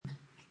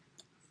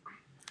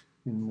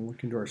And we'll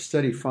look into our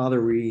study.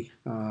 Father, we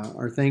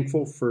are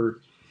thankful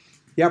for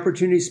the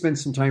opportunity to spend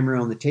some time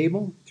around the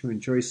table, to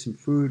enjoy some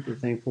food. We're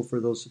thankful for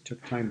those that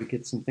took time to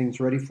get some things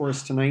ready for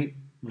us tonight.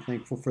 We're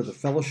thankful for the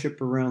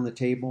fellowship around the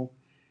table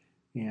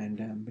and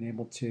been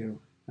able to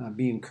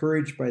be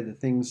encouraged by the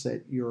things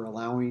that you're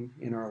allowing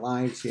in our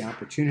lives, the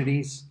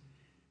opportunities.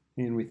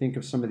 And we think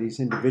of some of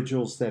these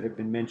individuals that have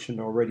been mentioned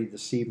already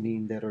this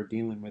evening that are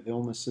dealing with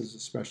illnesses,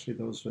 especially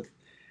those with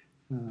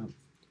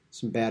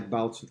some bad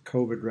bouts with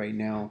COVID right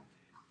now.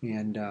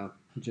 And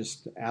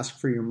just ask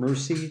for your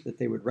mercy, that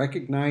they would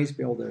recognize,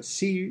 be able to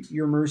see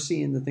your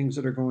mercy in the things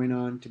that are going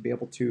on, to be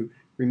able to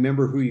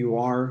remember who you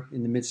are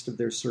in the midst of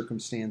their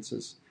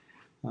circumstances.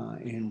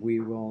 And we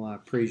will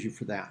praise you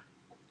for that.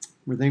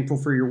 We're thankful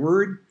for your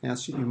word.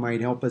 Ask that you might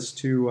help us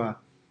to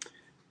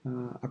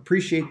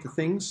appreciate the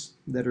things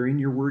that are in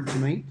your word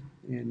tonight.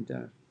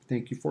 And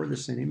thank you for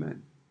this, and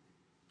amen.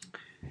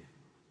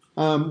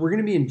 We're going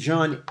to be in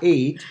John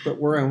 8, but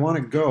where I want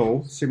to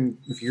go, so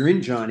if you're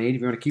in John 8,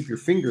 if you want to keep your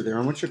finger there,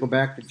 I want you to go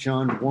back to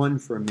John 1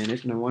 for a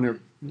minute, and I want to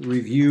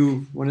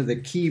review one of the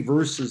key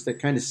verses that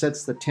kind of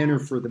sets the tenor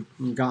for the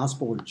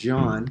Gospel of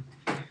John.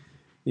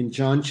 In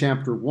John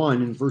chapter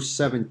 1, in verse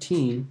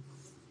 17,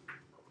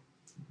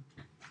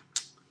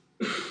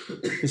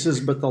 it says,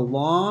 "But the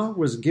law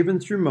was given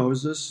through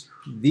Moses,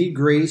 the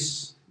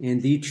grace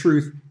and the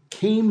truth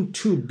came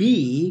to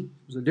be."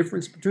 There's a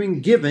difference between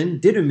given,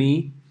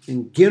 didomi,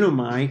 and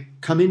ginomai,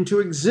 come into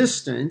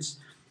existence.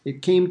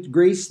 It came,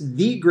 grace and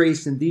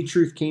the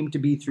truth came to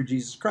be through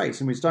Jesus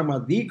Christ. And when he's talking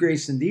about the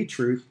grace and the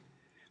truth,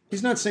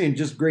 he's not saying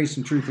just grace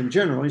and truth in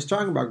general. He's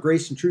talking about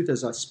grace and truth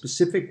as a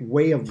specific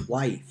way of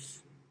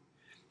life.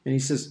 And he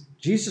says,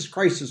 Jesus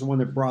Christ is the one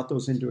that brought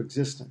those into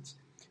existence.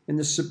 And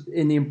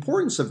the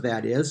importance of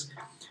that is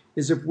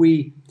if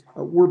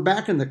we're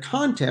back in the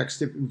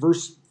context, in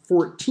verse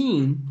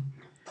 14,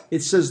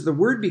 it says, "The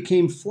Word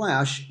became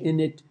flesh, and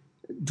it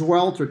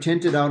dwelt or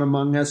tented out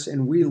among us,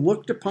 and we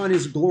looked upon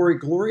his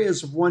glory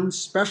as of one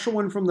special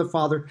one from the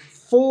Father,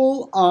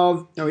 full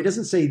of," now he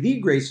doesn't say the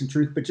grace and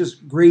truth, but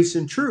just grace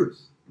and truth.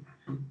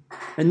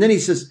 And then he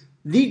says,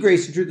 "The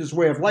grace and truth, this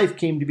way of life,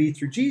 came to be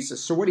through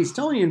Jesus." So what he's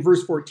telling you in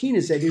verse 14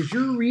 is that as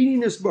you're reading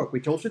this book, we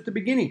told you at the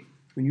beginning,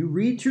 when you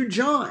read through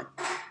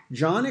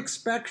John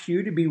expects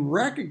you to be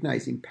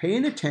recognizing,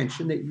 paying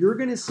attention, that you're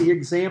going to see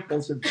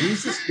examples of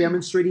Jesus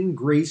demonstrating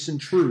grace and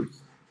truth.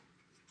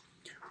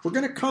 We're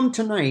going to come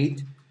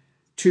tonight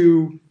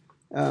to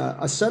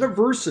a set of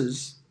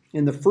verses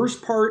in the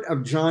first part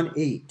of John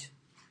 8.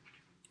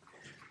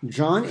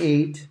 John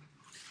 8,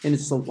 and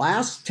it's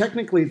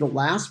technically the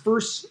last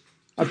verse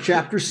of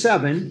chapter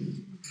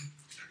 7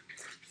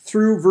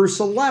 through verse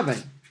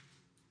 11.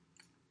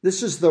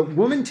 This is the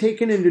woman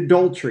taken in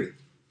adultery.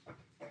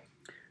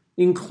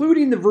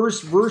 Including the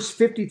verse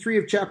 53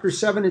 of chapter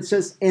 7, it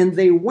says, "And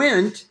they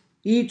went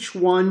each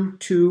one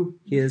to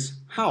his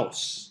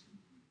house."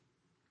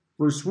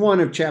 Verse 1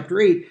 of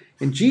chapter 8,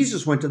 "And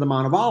Jesus went to the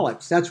Mount of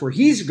Olives." That's where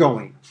he's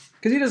going,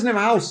 because he doesn't have a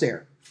house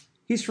there.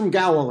 He's from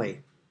Galilee.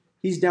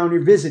 He's down here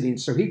visiting,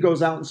 so he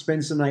goes out and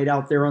spends the night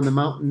out there on the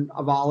Mountain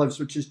of Olives,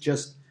 which is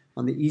just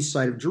on the east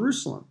side of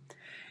Jerusalem.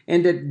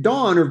 And at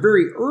dawn, or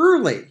very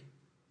early,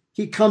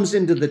 he comes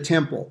into the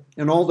temple,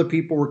 and all the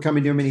people were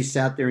coming to him, and he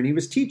sat there, and he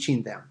was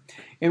teaching them.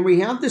 And we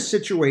have this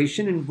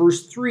situation in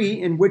verse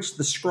 3 in which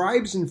the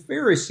scribes and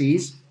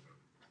Pharisees,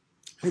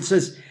 it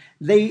says,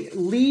 they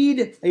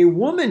lead a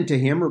woman to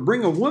him, or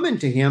bring a woman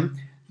to him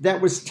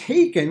that was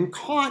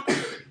caught,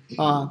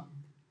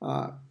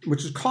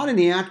 which was caught in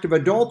the act of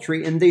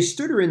adultery, and they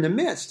stood her in the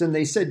midst, and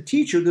they said,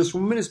 "Teacher, this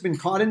woman has been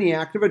caught in the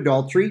act of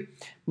adultery.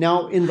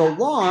 Now, in the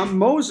law,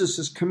 Moses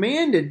has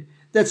commanded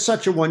that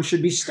such a one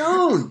should be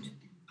stoned.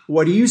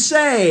 What do you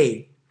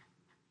say?"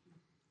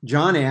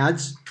 John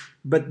adds,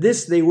 "But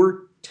this they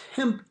were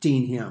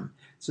tempting him."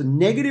 It's a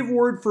negative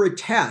word for a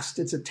test.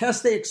 It's a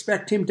test they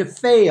expect him to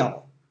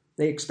fail.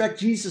 They expect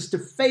Jesus to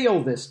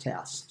fail this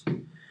test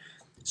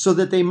so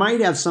that they might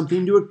have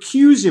something to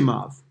accuse him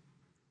of.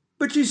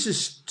 But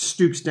Jesus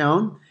stoops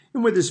down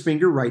and with his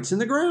finger writes in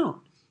the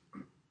ground.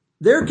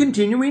 They're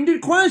continuing to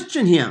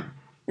question him.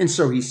 And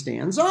so he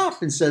stands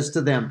up and says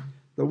to them,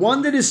 "The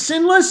one that is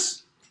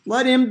sinless,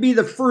 let him be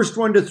the first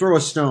one to throw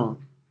a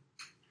stone."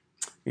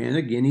 And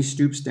again, he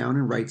stoops down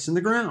and writes in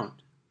the ground.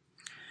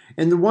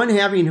 And the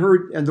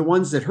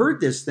ones that heard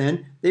this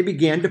then, they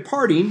began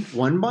departing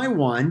one by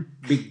one,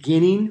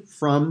 beginning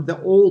from the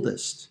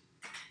oldest.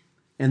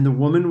 And the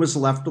woman was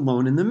left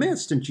alone in the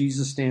midst. And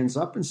Jesus stands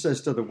up and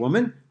says to the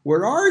woman,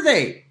 "Where are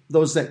they,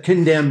 those that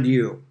condemned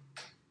you?"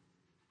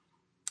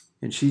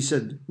 And she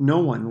said, "No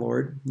one,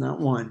 Lord, not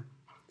one."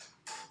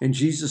 And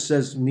Jesus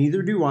says,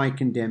 "Neither do I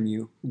condemn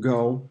you.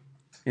 Go,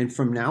 and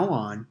from now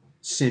on,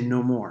 sin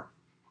no more."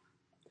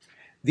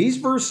 These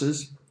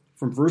verses,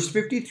 from verse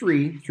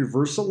 53 through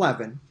verse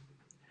 11,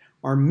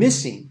 are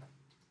missing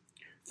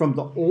from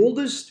the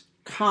oldest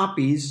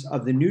copies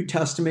of the New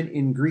Testament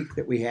in Greek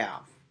that we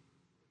have.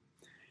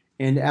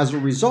 And as a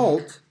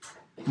result,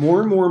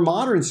 more and more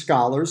modern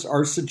scholars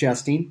are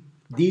suggesting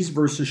these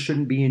verses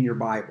shouldn't be in your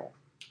Bible.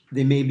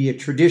 They may be a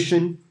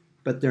tradition,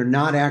 but they're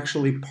not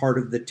actually part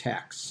of the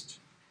text.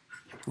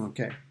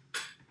 Okay.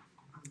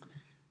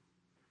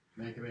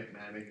 May I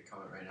make a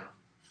comment right now?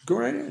 Go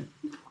right ahead.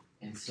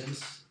 And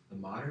since the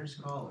modern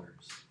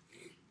scholars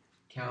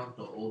count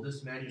the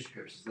oldest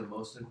manuscripts as the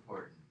most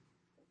important,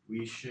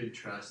 we should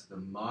trust the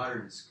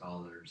modern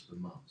scholars the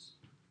most.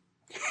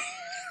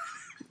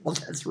 Well,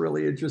 that's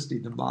really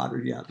interesting. The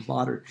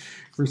modern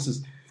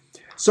versus.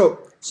 So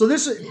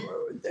this is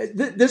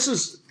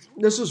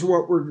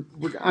what we're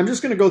I'm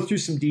just going to go through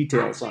some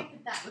details on.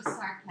 That was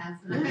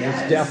sarcasm.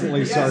 It's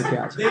definitely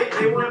sarcasm.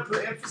 They want to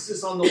put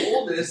emphasis on the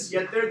oldest,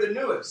 yet they're the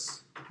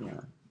newest.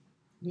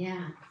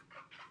 Yeah.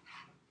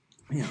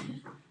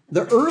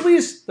 The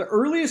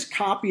earliest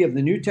copy of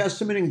the New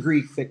Testament in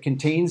Greek that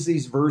contains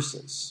these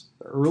verses,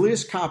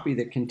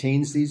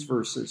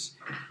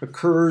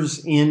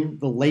 occurs in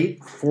the late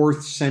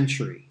 4th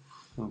century.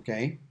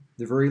 Okay,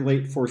 the very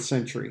late 4th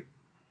century,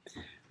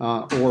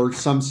 or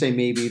some say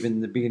maybe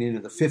even the beginning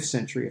of the 5th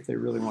century if they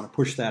really want to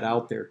push that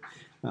out there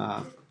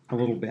a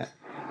little bit.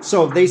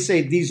 So they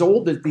say these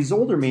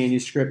older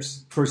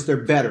manuscripts, of course, they're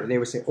better. They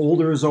would say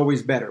older is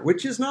always better,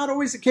 which is not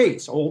always the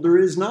case. Older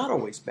is not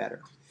always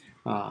better.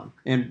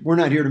 And we're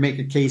not here to make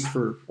a case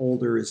for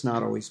older is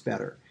not always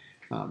better.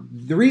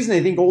 The reason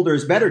they think older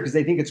is better because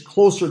they think it's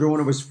closer to when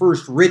it was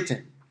first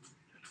written.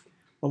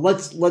 Well,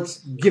 let's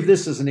give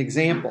this as an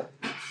example.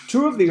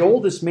 2 of the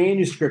oldest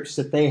manuscripts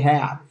that they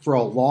had for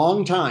a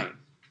long time,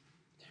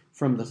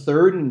 from the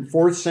 3rd and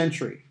 4th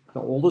century, the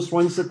oldest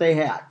ones that they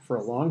had for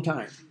a long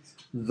time,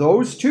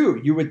 those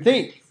 2, you would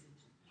think,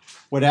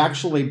 would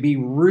actually be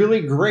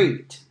really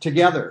great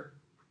together.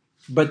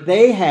 But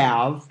they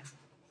have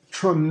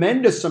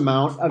tremendous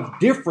amount of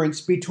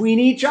difference between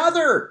each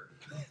other.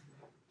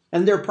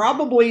 And they're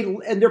probably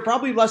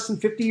less than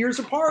 50 years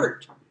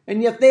apart.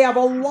 And yet they have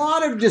a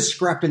lot of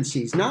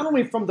discrepancies, not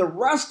only from the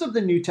rest of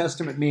the New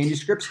Testament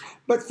manuscripts,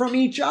 but from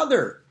each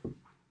other.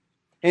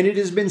 And it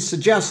has been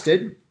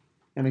suggested,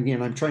 and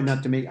again,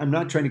 I'm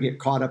not trying to get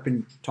caught up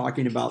in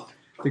talking about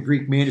the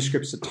Greek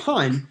manuscripts a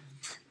ton,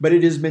 but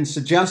it has been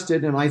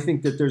suggested, and I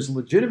think that there's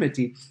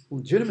legitimacy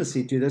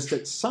to this,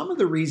 that some of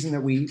the reason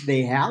that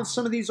they have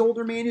some of these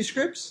older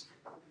manuscripts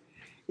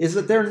is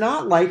that they're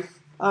not like,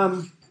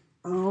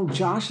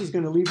 Josh is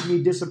going to leave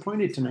me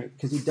disappointed tonight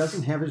because he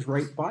doesn't have his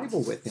right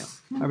Bible with him.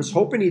 I was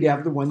hoping he'd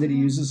have the one that he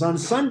uses on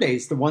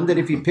Sundays, the one that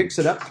if he picks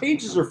it up,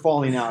 pages are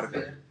falling out of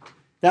it.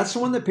 That's the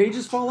one that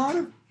pages fall out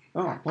of?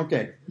 Oh,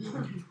 okay.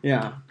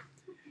 Yeah.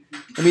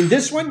 I mean,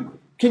 this one,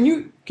 can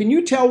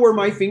you tell where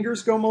my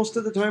fingers go most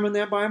of the time on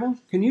that Bible?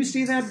 Can you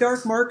see that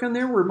dark mark on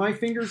there where my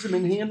fingers have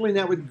been handling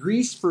that with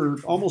grease for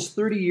almost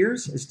 30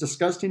 years? As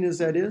disgusting as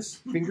that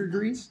is, finger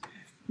grease,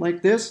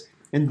 like this.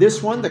 And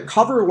this one, the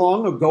cover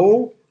long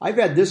ago, I've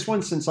had this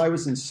one since I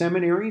was in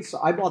seminary. So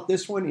I bought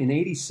this one in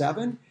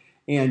 87,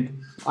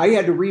 and I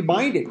had to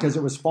rebind it because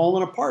it was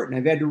falling apart, and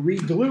I've had to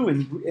re-glue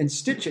and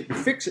stitch it and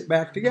fix it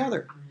back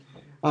together.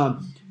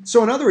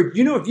 So in other words,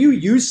 if you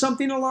use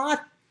something a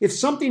lot, if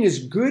something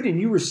is good and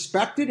you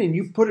respect it and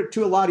you put it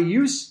to a lot of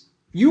use,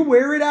 you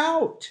wear it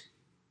out,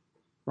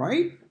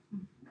 right?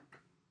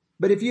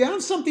 But if you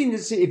have something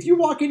if you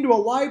walk into a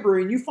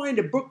library and you find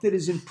a book that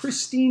is in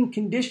pristine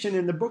condition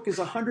and the book is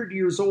 100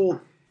 years old,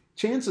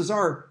 chances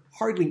are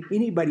hardly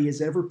anybody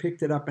has ever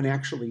picked it up and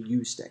actually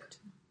used it.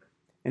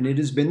 And it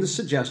has been the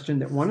suggestion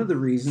that one of the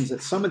reasons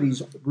that some of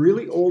these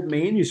really old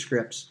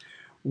manuscripts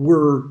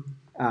were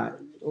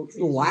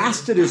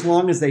lasted as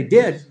long as they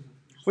did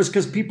was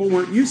because people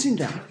weren't using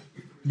them.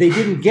 They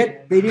didn't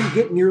get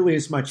nearly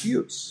as much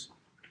use.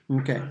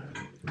 Okay.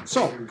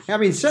 So,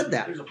 having said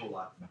that,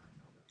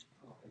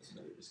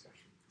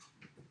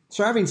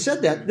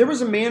 there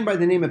was a man by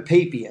the name of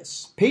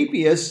Papias.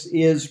 Papias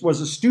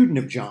was a student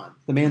of John,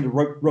 the man that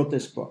wrote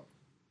this book.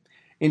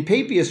 And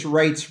Papias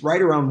writes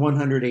right around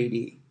 100 AD.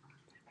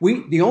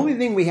 The only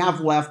thing we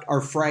have left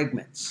are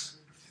fragments.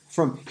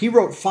 He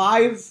wrote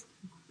five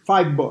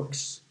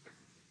books.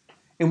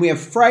 And we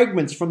have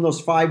fragments from those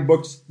 5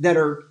 books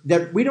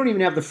that we don't even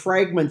have the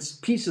fragments,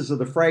 pieces of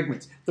the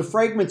fragments. The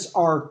fragments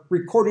are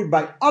recorded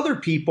by other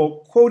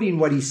people quoting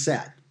what he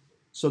said.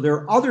 So there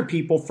are other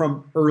people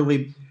from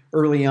early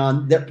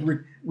on that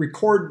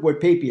record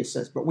what Papias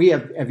says, but we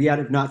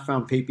have not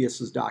found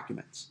Papias's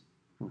documents.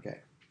 Okay.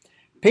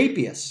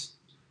 Papias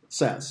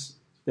says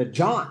that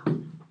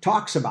John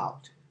talks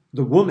about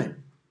the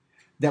woman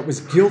that was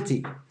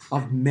guilty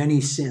of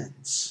many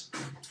sins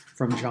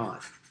from John.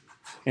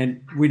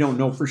 And we don't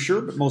know for sure,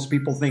 but most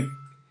people think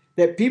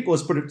that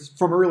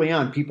from early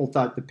on, people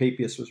thought that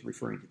Papias was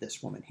referring to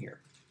this woman here.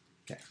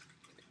 Okay.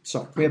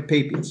 So we have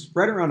Papias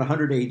right around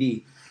 100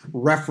 AD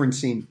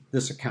referencing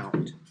this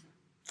account.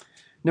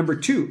 Number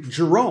 2,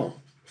 Jerome,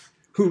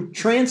 who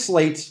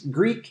translates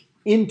Greek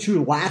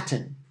into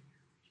Latin.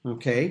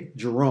 Okay,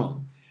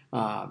 Jerome.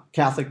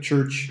 Catholic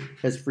Church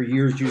has for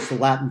years used the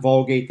Latin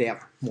Vulgate. They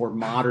have more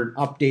modern,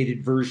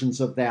 updated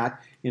versions of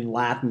that in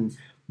Latin.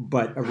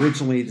 But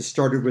originally it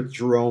started with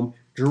Jerome.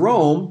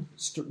 Jerome,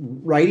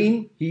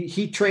 writing,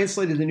 he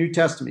translated the New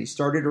Testament. He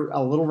started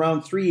a little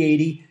around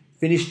 380,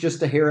 finished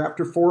just a hair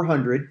after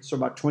 400, so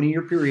about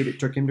 20-year period it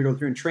took him to go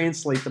through and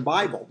translate the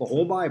Bible, the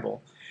whole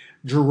Bible.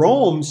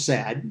 Jerome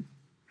said,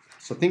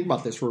 so think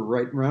about this, we're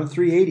right around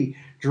 380.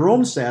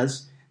 Jerome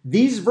says,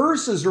 these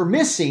verses are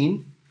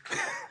missing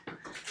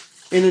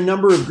in a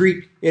number of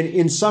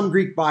in some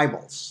Greek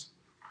Bibles.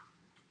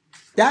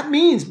 That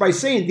means by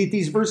saying that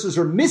these verses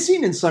are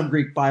missing in some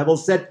Greek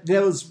Bibles, that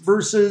those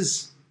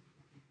verses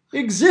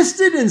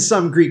existed in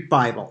some Greek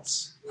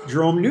Bibles.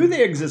 Jerome knew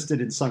they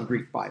existed in some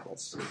Greek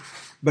Bibles,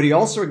 but he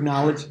also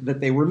acknowledged that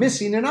they were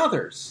missing in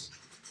others.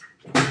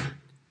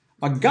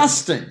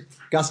 Augustine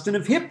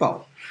of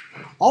Hippo,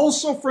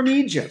 also from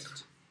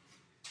Egypt.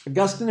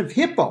 Augustine of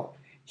Hippo,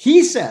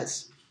 he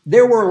says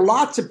there were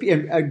lots of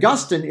people.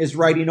 Augustine is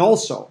writing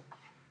also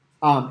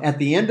at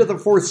the end of the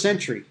 4th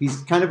century.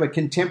 He's kind of a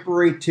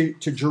contemporary to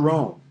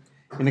Jerome.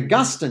 And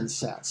Augustine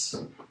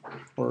says,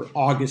 or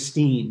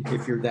Augustine,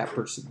 if you're that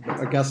person,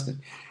 Augustine,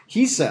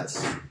 he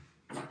says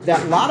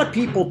that a lot of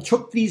people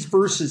took these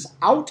verses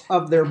out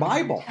of their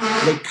Bible.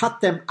 They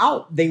cut them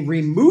out. They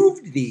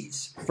removed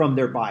these from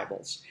their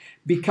Bibles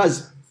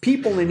because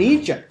people in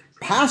Egypt,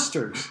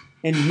 pastors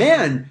and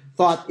men,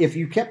 thought if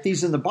you kept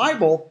these in the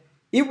Bible,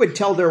 it would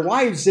tell their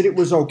wives that it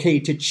was okay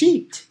to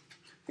cheat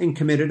and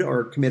commit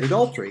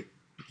adultery.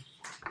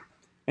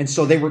 And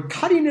so they were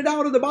cutting it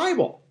out of the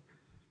Bible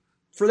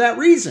for that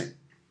reason.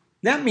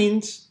 That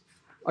means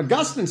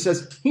Augustine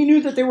says he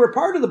knew that they were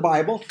part of the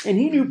Bible, and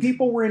he knew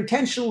people were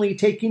intentionally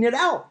taking it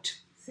out.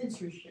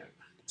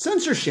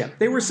 Censorship.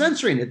 They were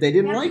censoring it. They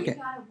didn't like it.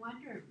 You gotta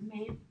wonder,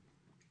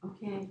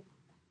 okay,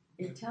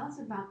 it tells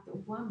about the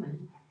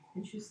woman,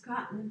 and she's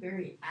caught in the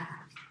very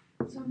act.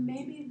 So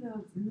maybe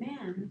the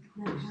men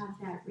that had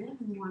that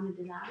written wanted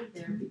it out of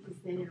there because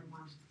they didn't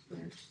want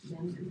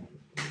them to make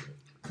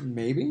it.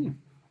 Maybe.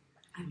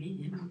 I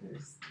mean,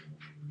 there's...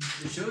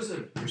 It shows a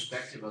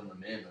perspective on the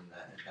men on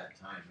that at that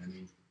time. I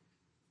mean,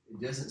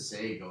 it doesn't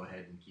say go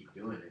ahead and keep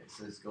doing it. It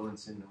says go and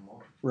sin no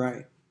more.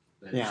 Right.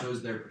 But it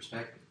shows their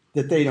perspective.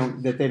 That they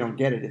don't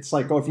get it. It's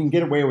like, if you can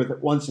get away with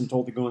it once and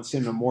told to go and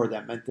sin no more,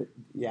 that meant that,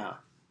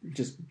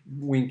 just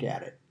wink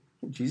at it.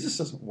 Jesus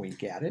doesn't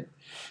wink at it.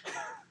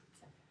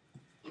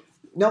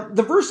 Now,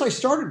 the verse I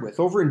started with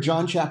over in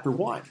John chapter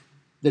 1,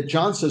 that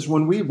John says,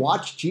 when we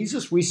watched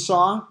Jesus, we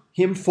saw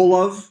him full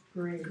of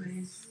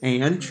grace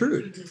and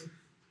truth.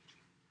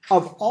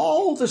 Of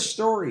all the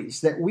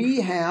stories that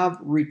we have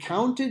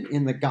recounted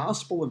in the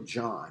Gospel of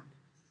John,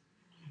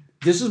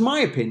 this is my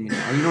opinion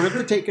now. You don't have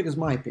to take it as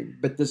my opinion,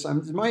 but this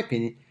is my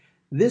opinion.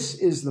 This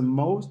is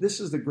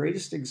the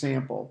greatest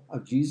example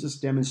of Jesus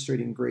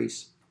demonstrating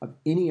grace of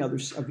any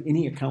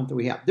account that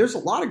we have. There's a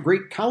lot of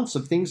great counts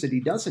of things that he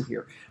does in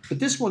here, but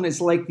this one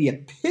is like the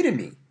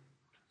epitome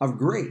of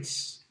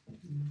grace.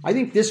 I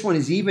think this one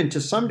is even, to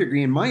some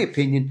degree, in my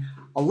opinion,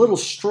 a little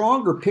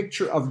stronger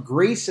picture of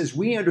grace as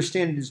we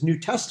understand it as New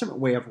Testament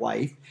way of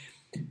life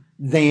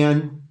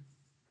than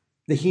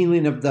the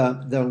healing of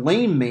the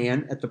lame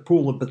man at the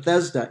pool of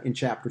Bethesda in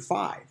chapter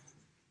 5,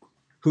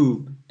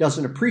 who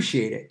doesn't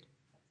appreciate it.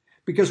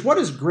 Because what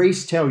does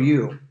grace tell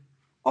you?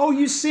 Oh,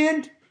 you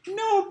sinned?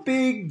 No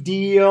big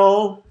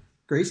deal.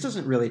 Grace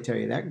doesn't really tell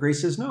you that.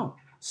 Grace says no.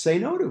 Say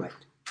no to it.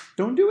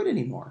 Don't do it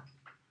anymore.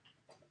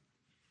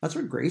 That's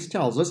what grace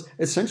tells us.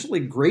 Essentially,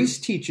 grace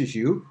teaches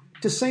you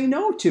to say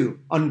no to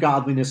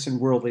ungodliness and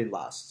worldly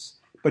lusts,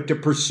 but to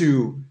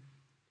pursue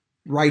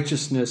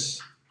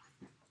righteousness.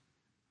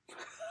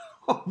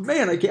 Oh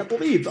man, I can't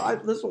believe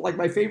this is like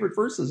my favorite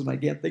verses, and I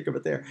can't think of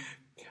it there.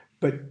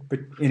 But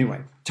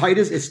anyway,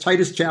 it's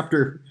Titus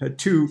chapter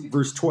 2,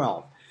 verse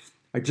 12.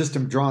 I just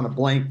am drawing a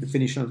blank to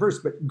finish on the verse,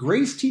 but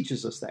grace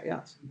teaches us that,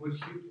 yes.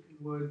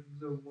 Would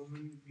the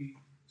woman be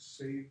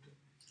saved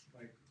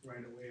like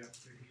right away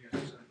after he had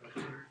said that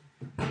to her?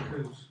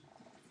 Because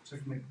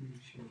technically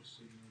she was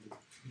saying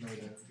no to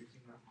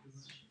everything after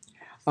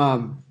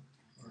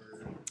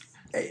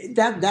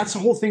this. That's the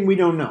whole thing we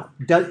don't know.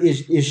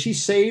 Is she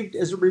saved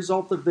as a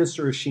result of this,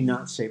 or is she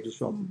not saved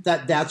as well?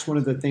 That's one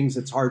of the things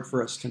that's hard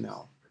for us to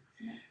know.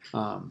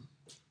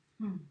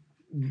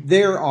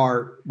 There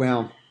are,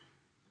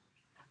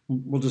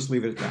 we'll just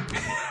leave it at that.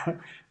 I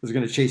was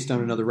going to chase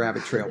down another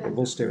rabbit trail, but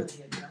we'll stay with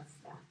it.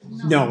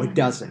 No, it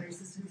doesn't.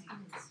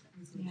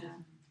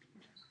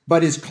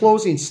 But his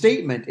closing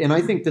statement, and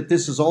I think that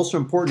this is also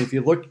important, if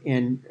you look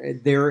in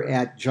there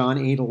at John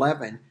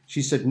 8:11,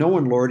 she said, "No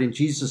one, Lord," and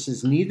Jesus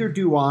says, "Neither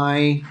do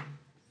I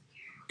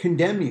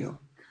condemn you."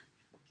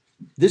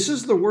 This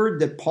is the word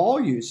that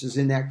Paul uses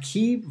in that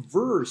key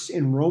verse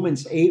in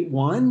Romans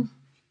 8:1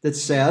 that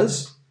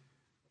says,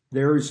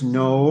 there is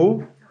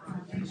no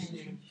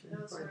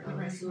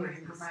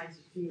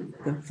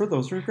for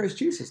those who are in Christ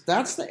Jesus.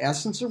 That's the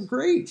essence of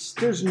grace.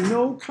 There's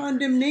no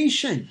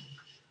condemnation.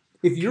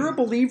 If you're a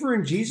believer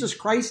in Jesus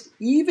Christ,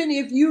 even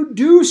if you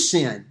do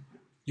sin,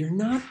 you're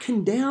not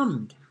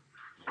condemned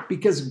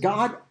because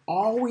God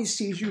always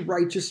sees you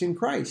righteous in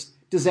Christ.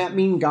 Does that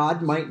mean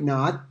God might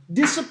not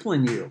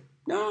discipline you?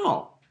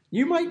 No.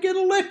 You might get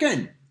a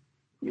licking.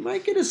 You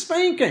might get a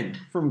spanking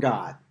from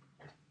God.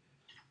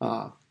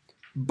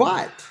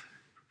 But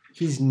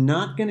He's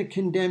not going to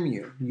condemn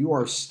you. You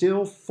are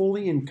still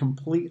fully and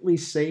completely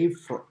saved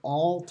for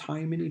all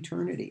time and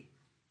eternity.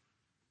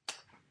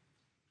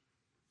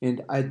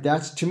 And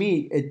that's to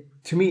me,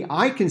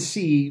 I can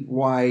see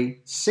why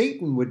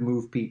Satan would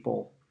move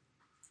people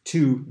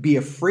to be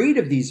afraid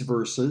of these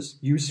verses,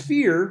 use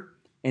fear,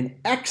 and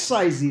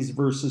excise these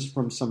verses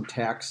from some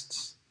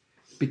texts,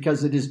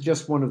 because it is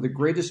just one of the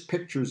greatest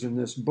pictures in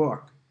this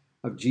book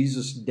of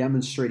Jesus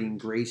demonstrating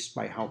grace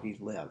by how he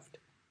lived.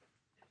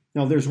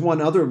 Now, there's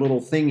one other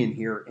little thing in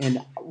here, and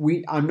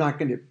I'm not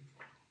going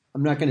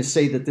to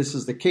say that this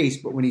is the case,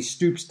 but when he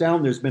stoops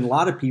down, there's been a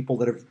lot of people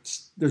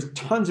there's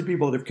tons of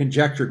people that have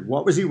conjectured,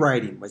 what was he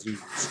writing? Was he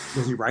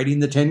writing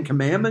the Ten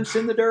Commandments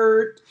in the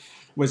dirt?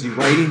 Was he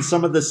writing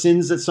some of the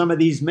sins that some of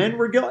these men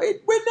were guilty?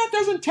 That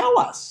doesn't tell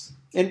us.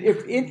 And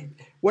if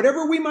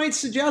whatever we might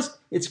suggest,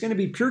 it's going to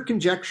be pure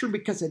conjecture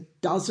because it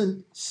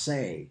doesn't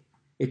say.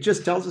 It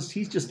just tells us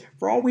he's just,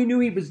 for all we knew,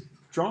 he was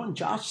drawing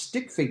Josh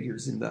stick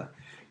figures in the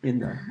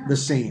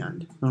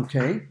sand.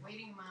 Okay.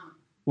 Waiting him out.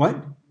 What?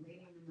 Waiting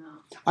him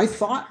out.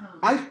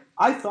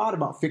 I thought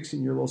about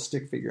fixing your little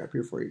stick figure up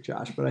here for you,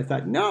 Josh, but I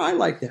thought, no, I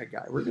like that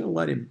guy. We're gonna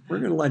let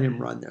him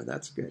run there.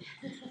 That's good.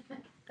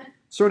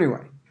 So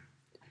anyway,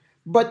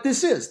 but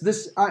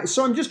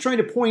so I'm just trying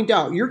to point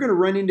out, you're going to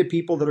run into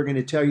people that are going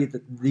to tell you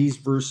that these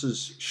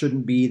verses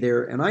shouldn't be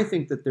there, and I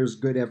think that there's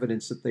good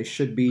evidence that they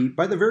should be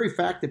by the very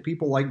fact that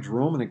people like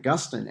Jerome and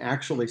Augustine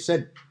actually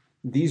said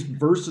these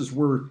verses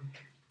were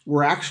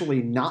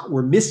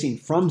missing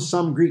from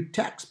some Greek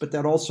texts, but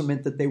that also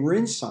meant that they were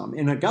in some.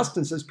 And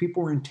Augustine says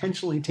people were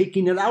intentionally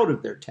taking it out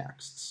of their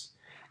texts.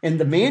 And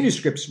the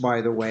manuscripts,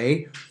 by the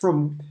way,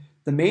 from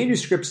the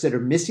manuscripts that are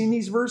missing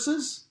these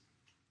verses,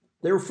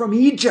 they're from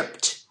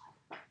Egypt,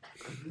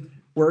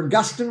 where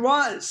Augustine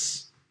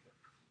was.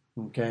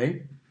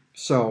 Okay?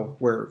 So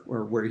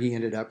where he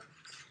ended up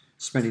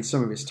spending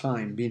some of his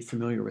time being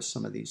familiar with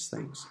some of these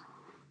things.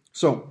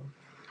 So,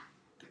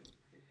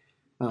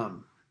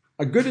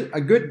 a very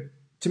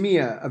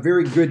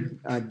good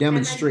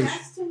demonstration. And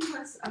Augustine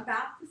was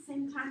about the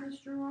same time as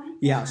Jerome?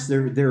 Yes,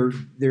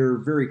 they're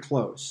very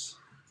close.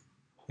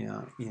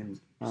 Yeah,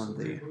 So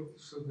they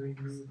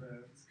knew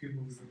that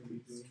people were going to be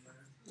doing that.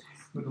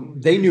 But only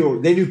they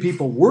knew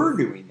people were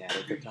doing that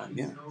at the time.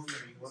 Yeah.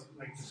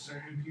 Like the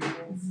certain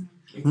people.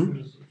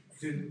 Hmm?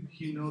 Did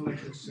he know like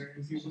the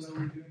certain people that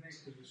were doing it?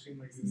 Because it seemed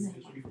like it was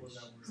just people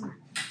that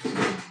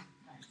were.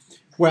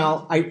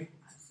 Well, I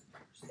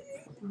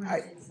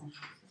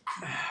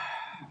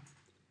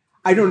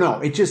don't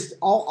know. It just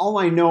all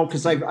I know,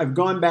 because I've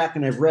gone back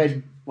and I've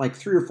read like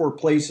 3 or 4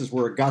 places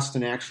where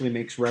Augustine actually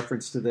makes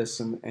reference to this,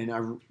 and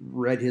I've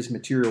read his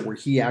material where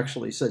he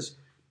actually says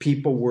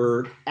people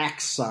were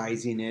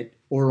excising it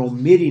or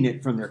omitting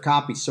it from their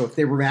copies. So if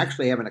they were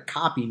actually having a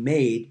copy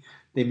made,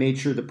 they made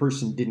sure the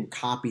person didn't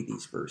copy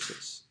these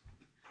verses.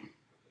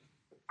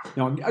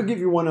 Now, I'll give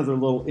you one other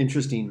little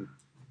interesting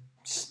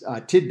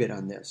tidbit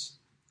on this.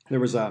 There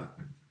was a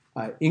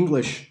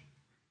English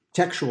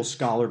textual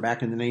scholar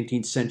back in the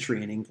 19th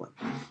century in England.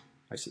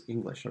 I said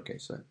English, okay,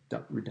 so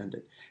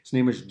redundant. His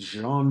name was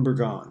Jean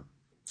Burgon.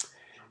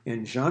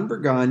 And Jean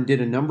Burgon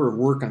did a number of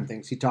work on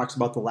things. He talks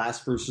about the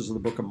last verses of the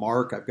book of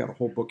Mark. I've got a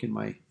whole book in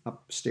my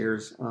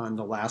upstairs on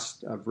the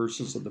last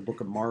verses of the book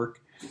of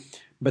Mark.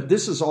 But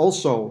this is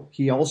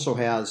he also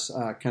has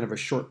kind of a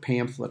short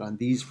pamphlet on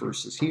these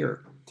verses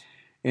here.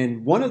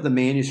 And one of the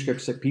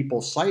manuscripts that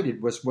people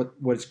cited was what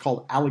is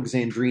called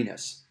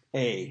Alexandrinus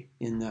A.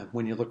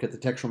 When you look at the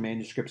textual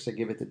manuscripts, they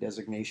give it the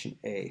designation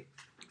A.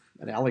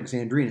 But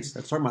Alexandrinus,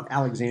 that's talking about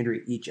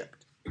Alexandria,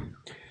 Egypt.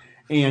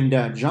 And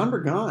Jean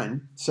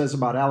Burgon says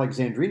about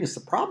Alexandrinus, the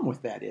problem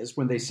with that is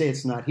when they say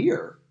it's not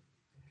here,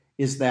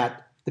 is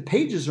that the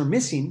pages are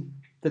missing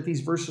that these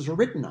verses are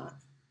written on.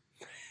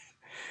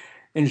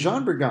 And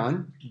Jean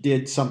Burgon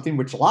did something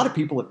which a lot of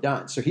people have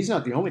done. So he's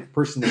not the only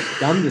person that's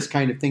done this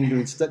kind of thing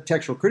doing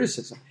textual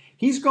criticism.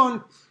 He's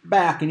gone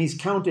back and he's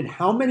counted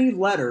how many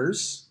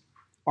letters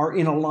are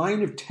in a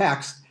line of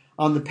text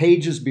on the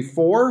pages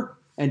before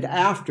and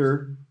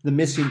after the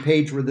missing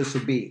page where this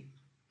would be.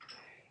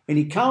 And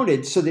he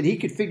counted so that he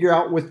could figure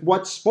out with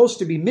what's supposed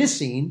to be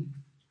missing,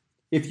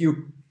 if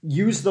you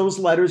use those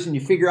letters and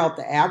you figure out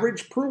the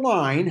average per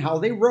line, how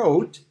they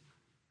wrote,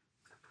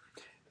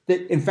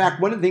 that in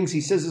fact, one of the things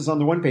he says is on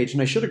the one page,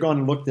 and I should have gone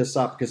and looked this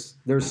up because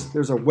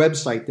there's a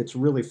website that's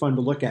really fun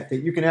to look at,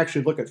 that you can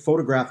actually look at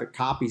photographic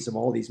copies of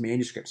all these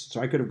manuscripts.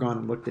 So I could have gone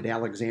and looked at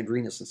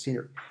Alexandrinus and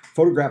seen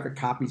photographic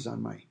copies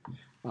on my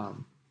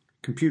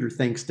computer,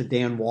 thanks to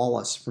Dan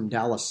Wallace from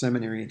Dallas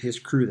Seminary and his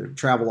crew that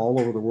travel all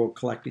over the world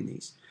collecting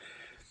these.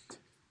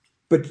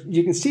 But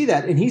you can see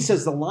that, and he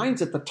says the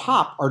lines at the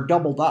top are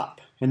doubled up.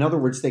 In other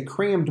words, they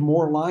crammed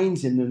more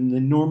lines in than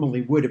they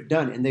normally would have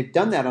done. And they've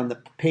done that on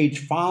the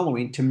page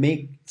following to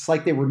it's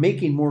like they were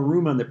making more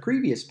room on the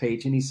previous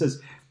page. And he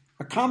says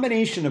a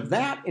combination of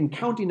that and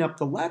counting up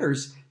the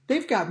letters,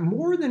 they've got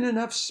more than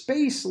enough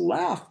space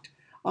left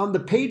on the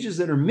pages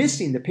that are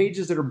missing, the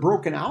pages that are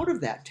broken out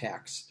of that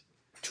text,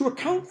 to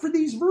account for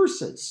these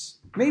verses.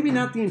 Maybe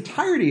not the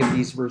entirety of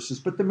these verses,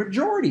 but the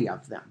majority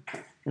of them,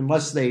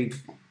 unless they,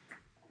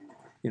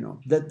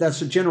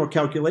 that's a general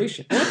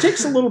calculation. And it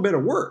takes a little bit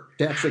of work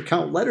to actually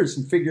count letters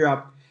and figure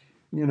out,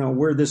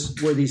 where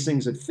these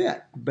things would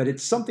fit. But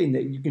it's something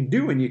that you can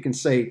do, and you can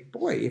say,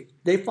 boy, if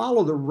they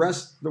follow the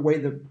rest the way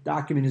the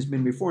document has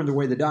been before and the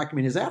way the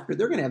document is after,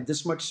 they're going to have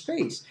this much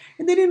space.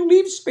 And they didn't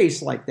leave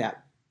space like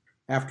that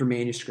after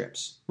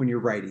manuscripts when you're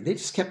writing. They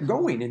just kept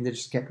going, and they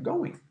just kept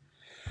going.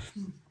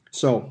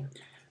 So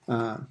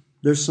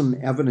there's some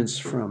evidence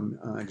from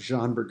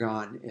Jean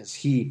Burgon as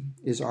he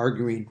is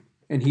arguing,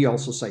 and he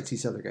also cites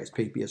these other guys,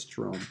 Papias,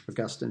 Jerome,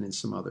 Augustine, and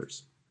some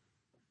others.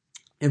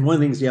 And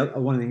one of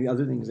the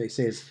other things they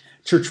say is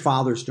church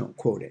fathers don't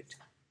quote it.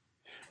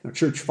 Now,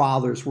 church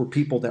fathers were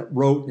people that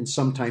wrote and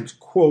sometimes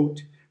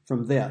quote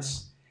from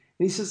this.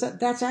 And he says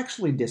that's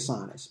actually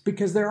dishonest,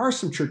 because there are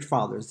some church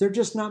fathers. They're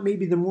just not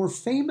maybe the more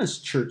famous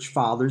church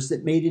fathers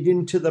that made it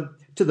into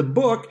the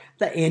book,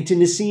 the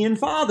Ante-Nicene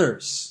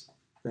fathers.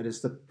 That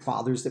is the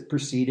fathers that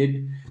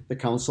preceded the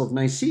Council of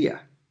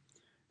Nicaea.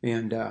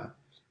 And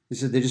he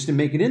said they just didn't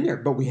make it in there,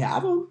 but we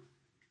have them.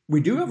 We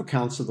do have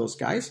accounts of those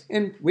guys,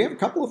 and we have a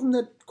couple of them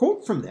that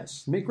quote from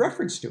this, make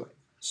reference to it.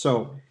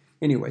 So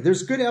anyway,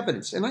 there's good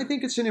evidence, and I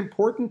think it's an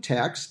important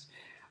text,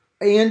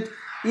 and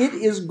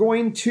it's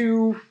going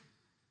to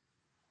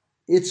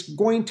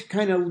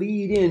kind of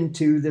lead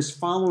into this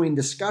following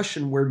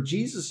discussion where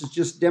Jesus has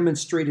just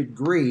demonstrated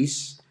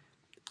grace,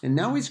 and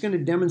now he's going to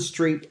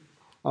demonstrate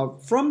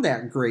from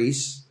that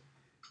grace,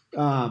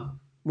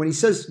 when he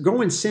says,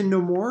 go and sin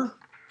no more,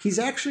 he's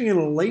actually going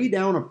to lay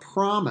down a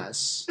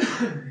promise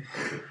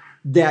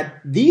that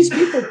these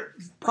people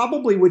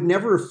probably would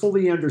never have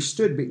fully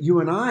understood, but you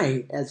and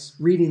I, as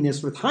reading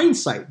this with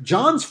hindsight,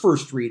 John's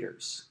first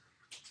readers,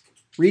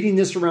 reading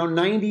this around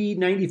 90,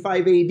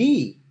 95 AD,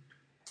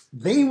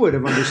 they would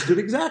have understood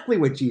exactly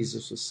what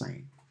Jesus was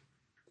saying.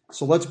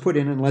 So let's put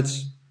in and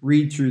let's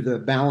read through the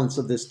balance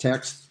of this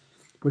text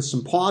with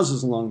some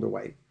pauses along the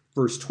way.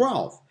 Verse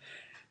 12.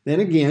 Then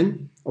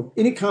again,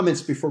 any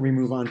comments before we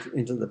move on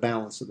into the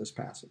balance of this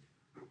passage?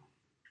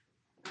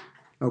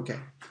 Okay,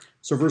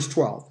 so verse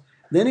 12.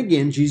 Then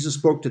again, Jesus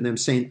spoke to them,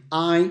 saying,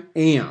 I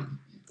am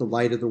the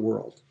light of the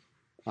world.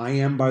 I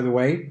am, by the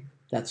way,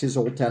 that's his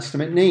Old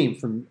Testament name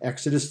from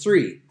Exodus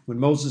 3. When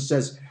Moses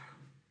says,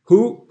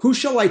 Who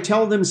shall I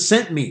tell them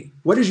sent me?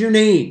 What is your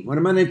name? What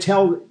am I going to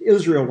tell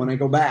Israel when I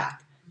go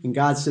back? And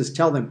God says,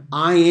 tell them,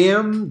 I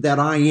am that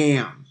I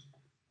am.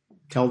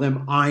 Tell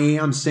them, I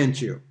am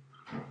sent you.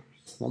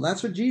 Well,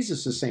 that's what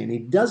Jesus is saying. He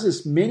does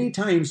this many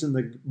times in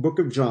the book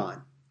of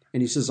John.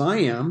 And he says, I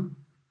am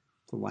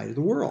the light of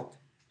the world.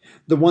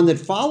 The one that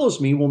follows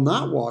me will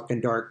not walk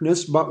in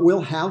darkness, but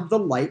will have the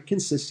light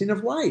consisting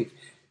of life.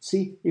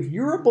 See, if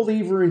you're a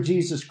believer in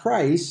Jesus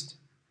Christ,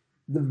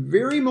 the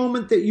very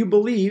moment that you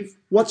believe,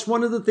 what's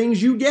one of the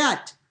things you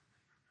get?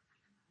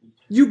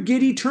 You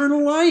get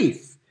eternal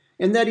life.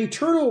 And that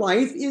eternal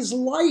life is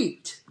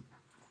light.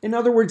 In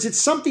other words,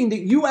 it's something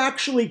that you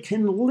actually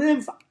can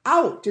live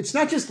out. It's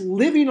not just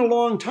living a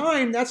long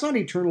time. That's not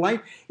eternal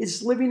life.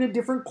 It's living a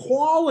different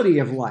quality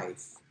of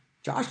life.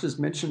 Josh has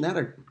mentioned that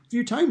a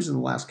few times in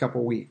the last couple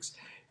of weeks.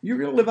 You're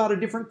going to live out a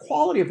different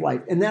quality of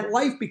life. And that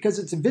life, because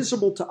it's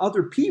visible to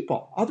other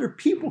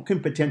people can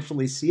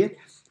potentially see it.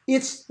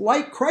 It's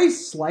like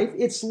Christ's life.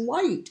 It's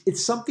light.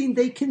 It's something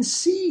they can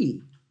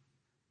see.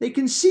 They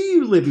can see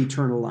you live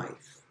eternal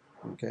life.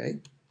 Okay?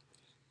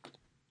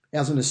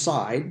 As an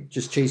aside,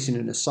 just chasing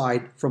an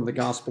aside from the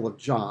Gospel of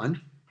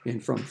John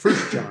and from 1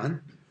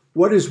 John,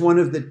 what is one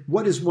of,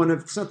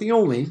 it's not the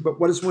only, but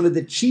what is one of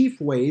the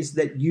chief ways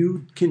that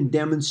you can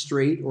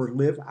demonstrate or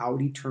live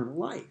out eternal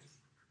life?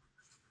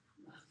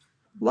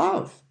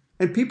 Love.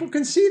 And people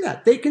can see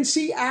that. They can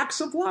see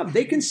acts of love.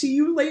 They can see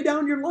you lay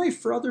down your life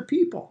for other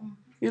people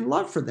in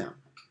love for them.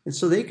 And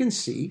so they can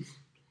see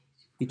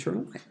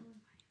eternal life.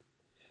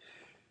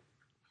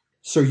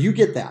 So you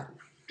get that.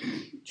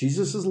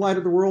 Jesus is light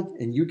of the world,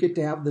 and you get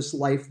to have this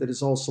life that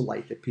is also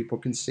light that people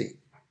can see.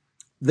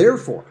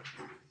 Therefore,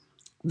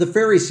 the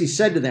Pharisees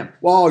said to them,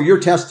 well, you're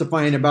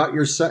testifying about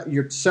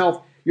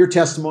yourself. Your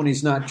testimony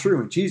is not true.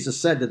 And Jesus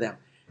said to them,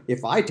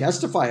 if I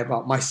testify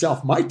about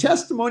myself, my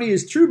testimony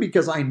is true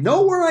because I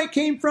know where I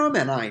came from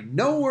and I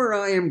know where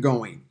I am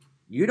going.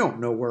 You don't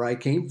know where I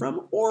came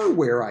from or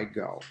where I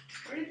go.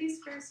 Where did these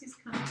Pharisees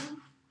come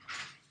from?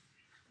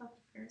 I thought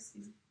the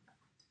Pharisees.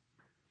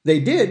 They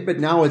did, but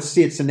now it's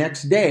the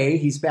next day.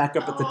 He's back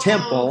up at the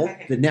temple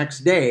the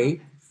next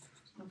day.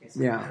 Okay,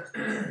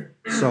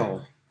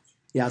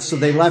 Yeah. So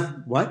they left,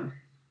 what?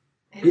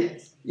 It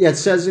is. Yeah, it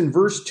says in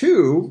verse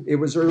 2, it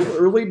was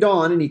early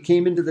dawn, and he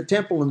came into the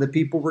temple, and the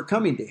people were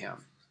coming to him.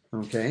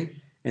 Okay?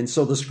 And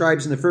so the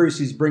scribes and the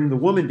Pharisees bring the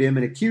woman to him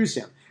and accuse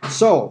him.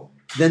 So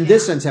then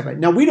this ends up.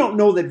 Now, we don't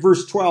know that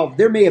verse 12,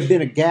 there may have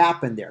been a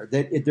gap in there,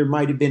 that there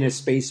might have been a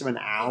space of an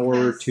hour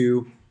or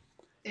two.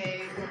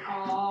 They were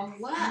all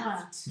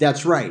left.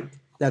 That's right.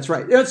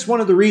 That's one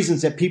of the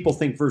reasons that people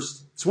think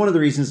it's one of the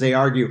reasons they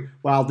argue,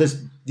 well,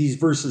 these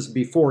verses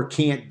before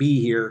can't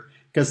be here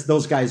because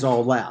those guys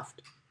all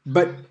left.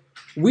 But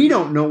We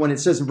don't know when it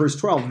says in verse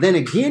 12, then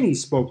again he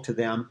spoke to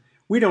them.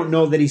 We don't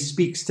know that he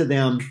speaks to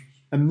them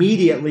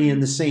immediately in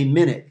the same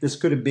minute. This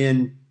could have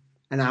been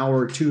an hour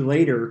or two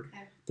later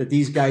that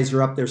these guys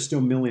are up there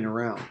still milling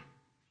around.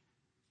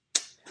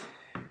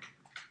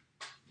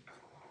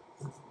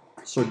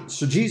 So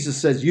Jesus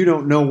says, you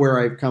don't know where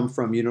I've come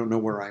from. You don't know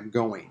where I'm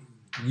going.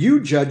 You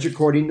judge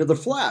according to the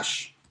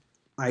flesh.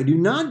 I do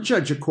not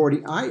judge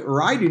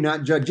I do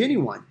not judge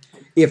anyone.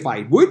 If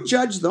I would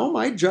judge, though,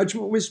 my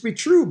judgment was to be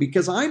true,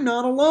 because I'm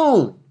not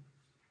alone,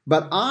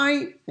 but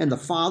I and the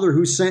Father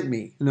who sent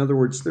me. In other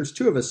words, there's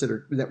two of us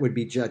that would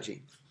be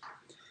judging.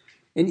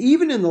 And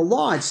even in the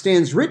law, it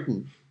stands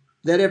written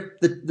that if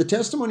the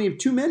testimony of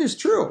two men is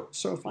true.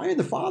 So if I and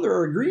the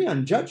Father agree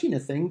on judging a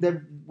thing,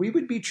 then we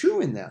would be true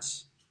in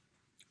this.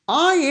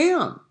 I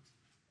am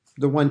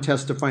the one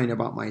testifying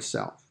about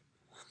myself.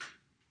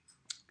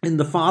 And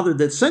the Father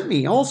that sent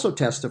me also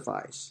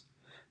testifies.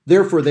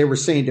 Therefore, they were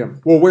saying to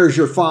him, well, where's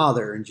your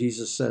Father? And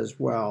Jesus says,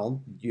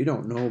 well, you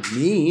don't know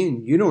me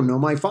and you don't know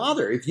my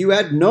Father. If you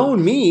had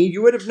known me,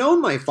 you would have known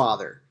my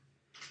Father.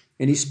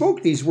 And he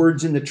spoke these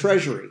words in the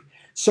treasury.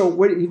 So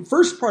when the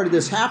first part of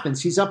this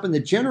happens, he's up in the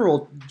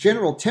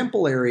general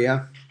temple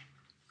area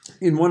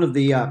in one of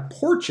the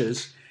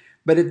porches.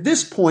 But at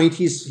this point,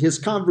 his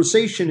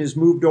conversation is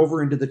moved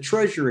over into the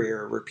treasury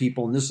area where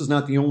people, and this is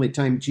not the only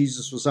time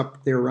Jesus was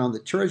up there around the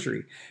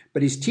treasury,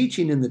 but he's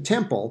teaching in the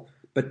temple,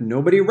 but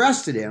nobody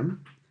arrested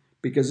him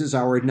because his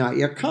hour had not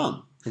yet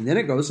come. And then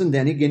it goes, and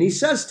then again he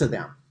says to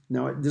them.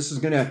 Now, this is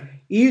going to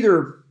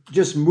either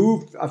just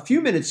move a few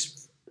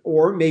minutes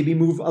or maybe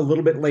move a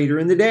little bit later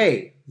in the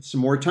day.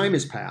 Some more time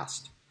has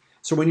passed.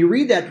 So when you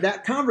read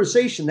that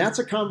conversation, that's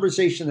a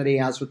conversation that he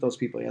has with those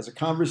people. He has a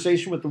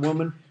conversation with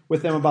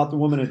them about the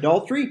woman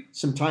adultery.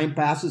 Some time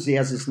passes. He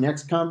has this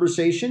next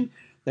conversation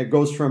that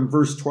goes from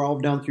verse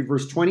 12 down through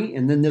verse 20.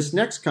 And then this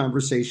next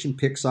conversation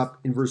picks up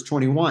in verse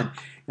 21.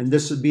 And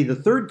this would be the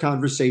third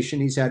conversation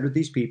he's had with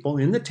these people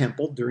in the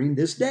temple during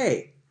this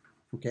day.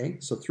 Okay,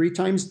 so 3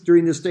 times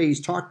during this day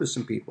he's talked with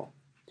some people.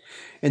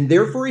 And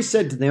therefore he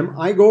said to them,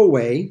 I go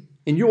away,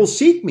 and you will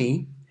seek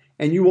me,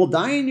 and you will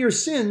die in your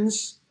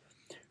sins.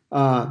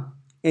 And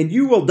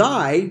you will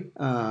die,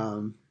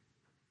 and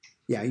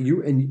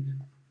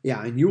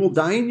you will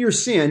die in your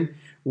sin.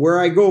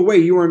 Where I go away,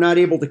 you are not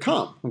able to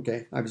come.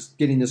 Okay, I was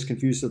getting this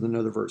confused with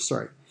another verse.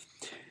 Sorry.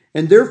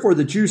 And therefore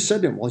the Jews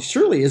said to him, well, he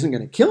surely isn't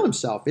going to kill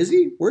himself, is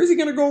he? Where is he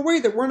going to go away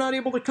that we're not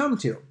able to come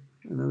to?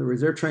 In other words,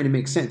 they're trying to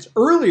make sense.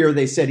 Earlier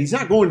they said he's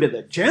not going to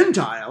the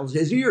Gentiles,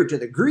 is he? Or to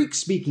the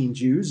Greek-speaking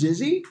Jews, is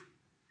he?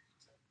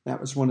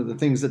 That was one of the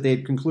things that they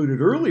had concluded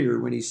earlier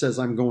when he says,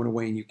 I'm going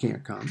away and you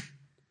can't come.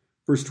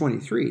 Verse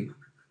 23,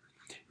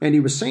 and he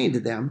was saying to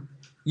them,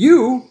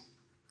 you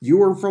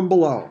are from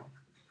below.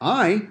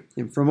 I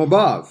am from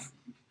above.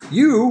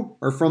 You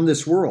are from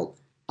this world.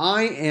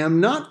 I am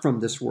not from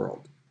this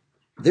world.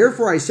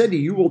 Therefore I said to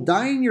you, you will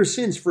die in your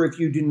sins, for if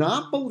you do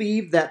not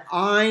believe that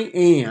I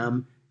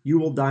am, you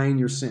will die in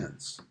your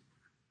sins.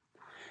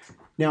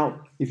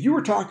 Now, if you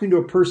were talking to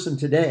a person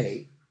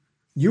today,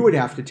 you would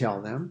have to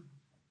tell them,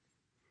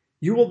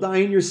 you will die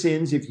in your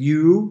sins if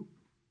you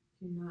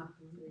Do not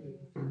believe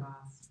the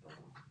gospel.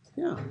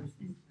 Yeah.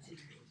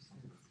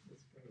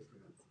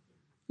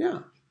 Yeah.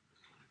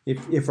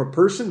 If a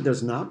person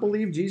does not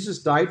believe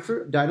Jesus died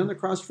on the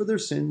cross for their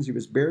sins, he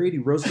was buried, he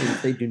rose again,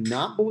 if they do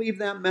not believe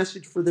that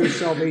message for their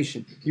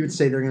salvation, you would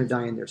say they're going to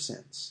die in their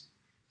sins.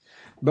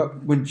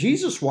 But when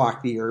Jesus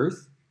walked the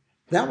earth,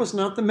 that was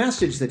not the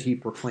message that he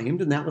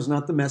proclaimed, and that was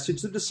not the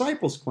message the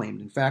disciples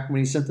claimed. In fact, when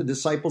he sent the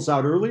disciples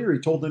out earlier, he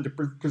told them to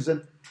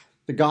present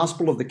the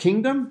gospel of the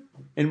kingdom.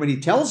 And when he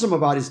tells them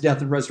about his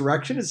death and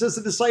resurrection, it says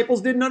the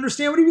disciples didn't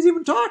understand what he was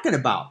even talking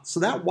about.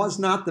 So that was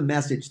not the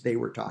message they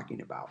were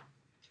talking about.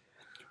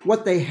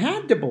 What they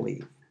had to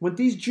believe, what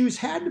these Jews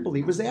had to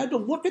believe, was they had to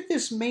look at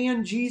this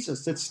man,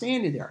 Jesus, that's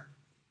standing there.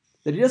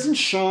 That he doesn't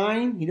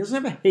shine, he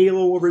doesn't have a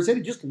halo over his head,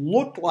 he just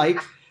looked like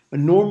a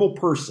normal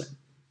person.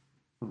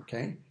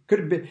 Okay? Could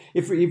have been,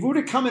 if he would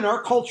have come in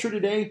our culture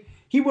today,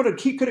 he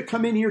could have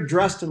come in here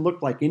dressed and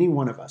looked like any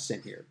one of us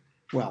in here.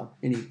 Well,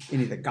 any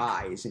of the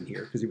guys in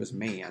here, because he was a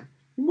man.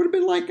 He would have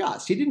been like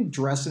us. He didn't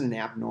dress in an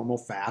abnormal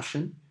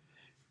fashion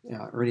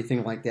or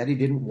anything like that. He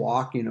didn't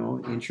walk,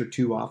 an inch or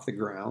two off the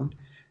ground.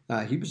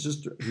 He was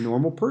just a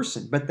normal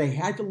person. But they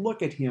had to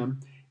look at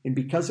him, and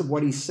because of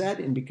what he said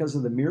and because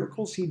of the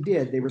miracles he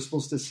did, they were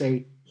supposed to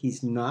say,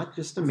 he's not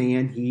just a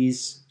man,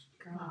 he's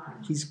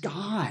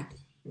God.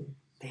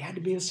 They had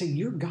to be able to say,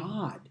 you're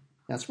God.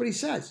 That's what he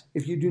says.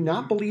 If you do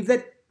not believe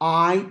that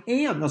I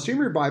am. Now, some of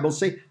your Bibles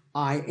say,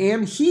 I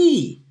am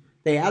he.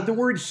 They add the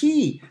word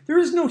he. There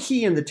is no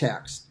he in the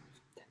text.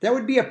 That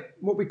would be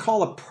what we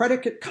call a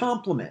predicate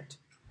complement.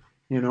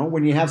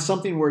 When you have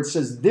something where it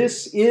says,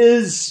 this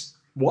is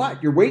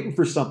what? You're waiting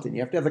for something.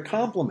 You have to have a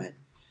complement.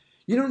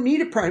 You don't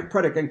need a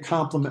predicate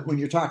complement when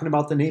you're talking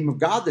about the name of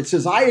God that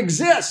says, I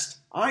exist.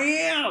 I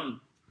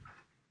am.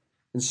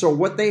 And so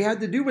what they had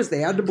to do was they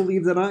had to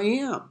believe that I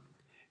am.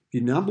 If you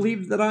do not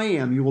believe that I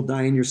am, you will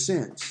die in your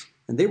sins.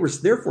 And they were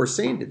therefore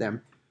saying to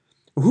them,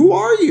 Who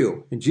are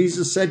you? And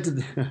Jesus said to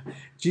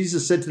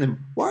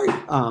them,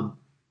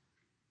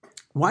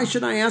 why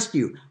should I ask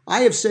you?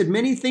 I have said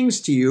many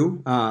things to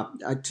you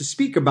to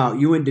speak about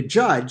you and to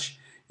judge,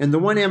 and the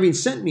one having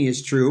sent me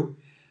is true.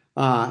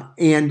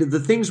 And the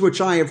things which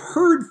I have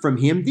heard from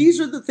him,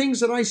 these are the things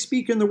that I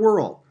speak in the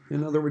world.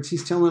 In other words,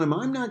 he's telling him,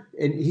 I'm not,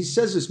 and he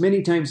says this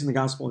many times in the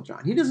Gospel of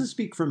John. He doesn't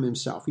speak from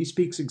himself. He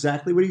speaks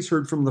exactly what he's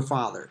heard from the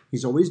Father.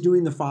 He's always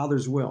doing the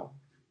Father's will.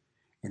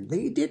 And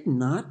they did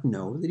not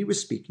know that he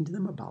was speaking to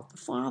them about the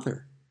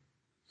Father.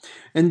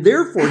 And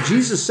therefore,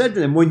 Jesus said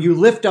to them, when you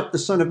lift up the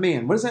Son of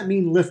Man, what does that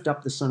mean, lift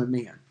up the Son of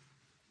Man?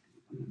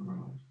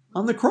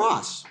 On the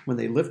cross. When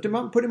they lift him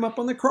up, put him up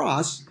on the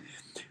cross,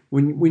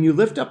 when you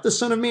lift up the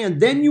Son of Man,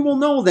 then you will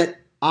know that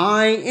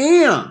I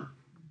am,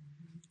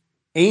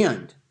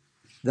 and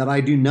that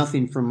I do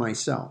nothing from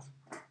myself.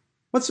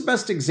 What's the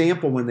best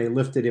example when they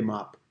lifted him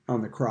up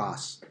on the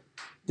cross?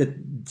 That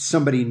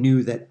somebody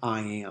knew that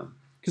I am.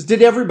 Because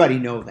did everybody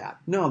know that?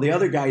 No, the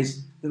other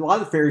guys, a lot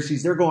of the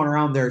Pharisees, they're going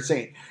around there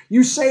saying,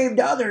 you saved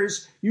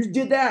others, you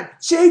did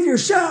that, save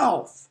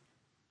yourself.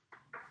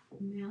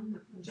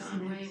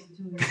 John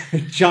Wayne.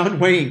 John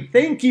Wayne.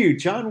 Thank you,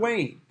 John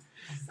Wayne.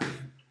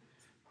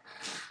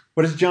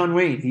 What is John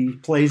Wayne? He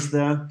plays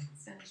the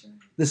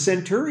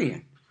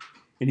centurion.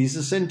 And he's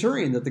a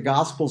centurion that the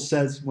gospel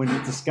says when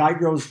the sky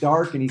grows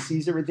dark and he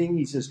sees everything,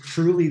 he says,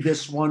 truly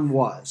this one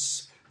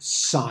was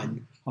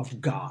Son of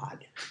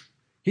God.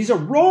 He's a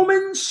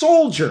Roman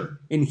soldier,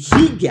 and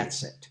he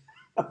gets it.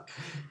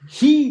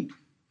 He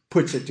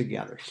puts it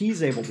together.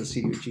 He's able to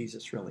see who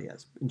Jesus really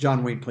is. And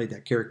John Wayne played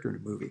that character in a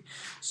movie.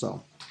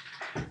 So,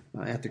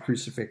 at the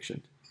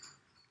crucifixion.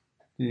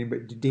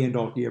 Did Dan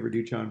Dalkey ever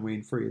do John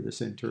Wayne for you, the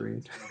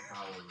centurion?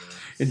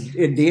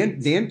 And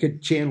Dan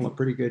could channel a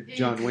pretty good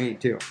John Wayne,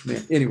 too.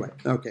 Man, anyway,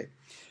 okay.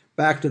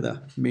 Back to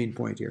the main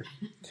point here.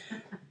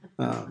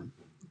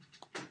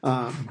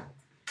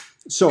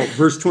 So,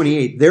 verse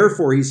 28,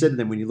 therefore he said to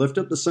them, when you lift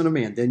up the Son of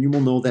Man, then you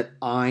will know that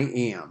I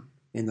am,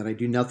 and that I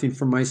do nothing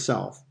from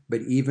myself,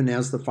 but even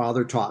as the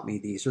Father taught me,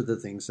 these are the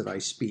things that I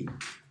speak.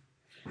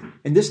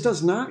 And this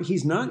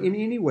he's not in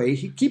any way,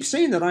 he keeps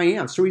saying that I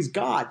am, so he's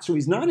God. So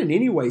he's not in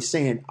any way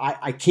saying,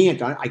 I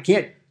can't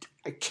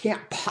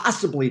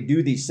possibly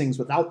do these things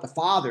without the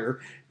Father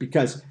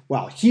because,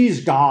 well,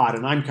 he's God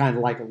and I'm kind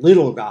of like a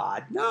little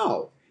God.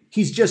 No.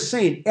 He's just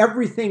saying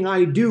everything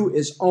I do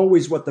is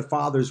always what the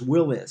Father's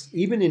will is.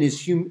 Even in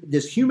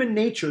this human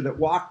nature that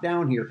walked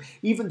down here,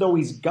 even though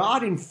he's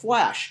God in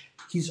flesh,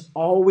 he's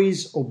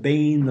always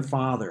obeying the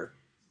Father.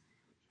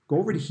 Go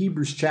over to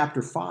Hebrews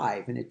chapter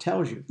 5, and it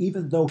tells you,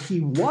 even though he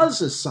was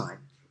a son,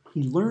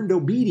 he learned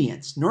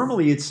obedience.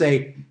 Normally it'd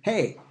say,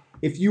 hey,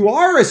 if you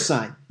are a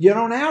son, you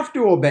don't have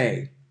to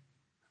obey.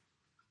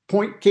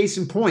 Case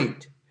in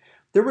point.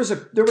 There was a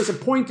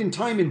point in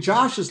time in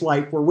Josh's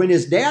life where when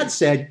his dad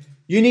said,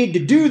 you need to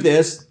do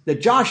this,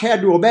 that Josh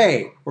had to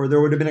obey, or there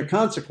would have been a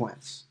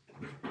consequence.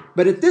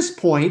 But at this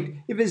point,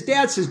 if his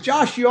dad says,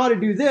 Josh, you ought to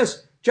do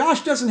this,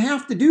 Josh doesn't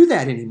have to do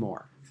that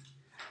anymore.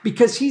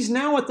 Because he's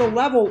now at the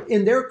level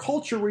in their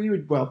culture where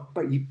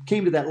but he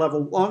came to that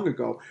level long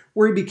ago,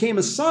 where he became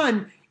a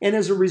son, and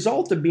as a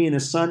result of being a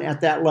son at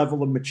that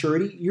level of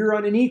maturity, you're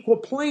on an equal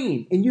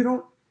plane, and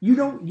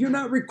you're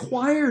not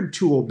required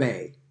to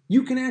obey.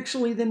 You can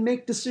actually then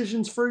make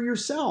decisions for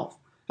yourself.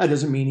 That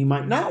doesn't mean he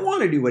might not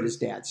want to do what his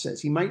dad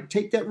says. He might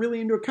take that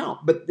really into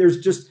account. But there's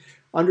just,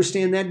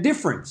 understand that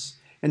difference.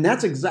 And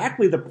that's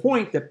exactly the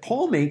point that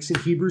Paul makes in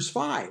Hebrews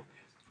 5.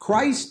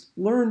 Christ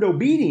learned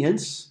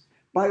obedience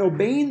by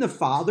obeying the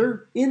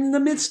Father in the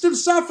midst of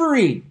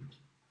suffering.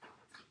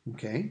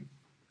 Okay?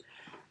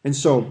 And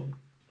so,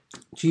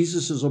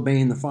 Jesus is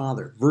obeying the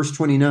Father. Verse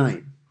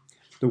 29.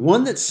 The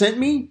one that sent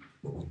me,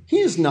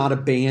 he has not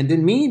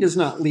abandoned me, does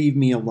not leave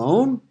me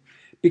alone,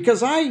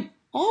 because I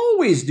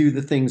always do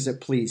the things that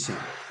please him.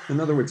 In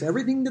other words,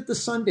 everything that the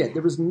Son did,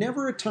 there was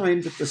never a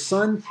time that the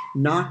Son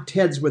knocked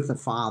heads with the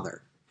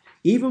Father.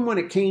 Even when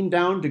it came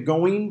down to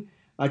going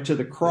to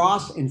the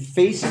cross and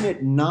facing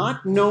it,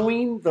 not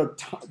knowing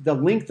the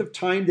length of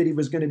time that he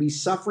was going to be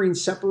suffering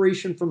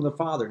separation from the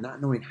Father, not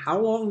knowing how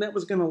long that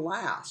was going to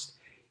last,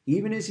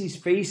 even as he's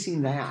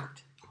facing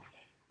that,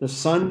 the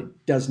Son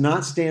does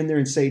not stand there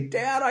and say,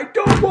 Dad, I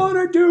don't want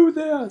to do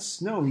this.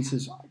 No, he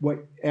says,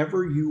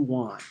 whatever you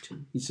want.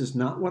 He says,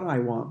 not what I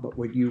want, but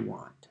what you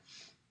want.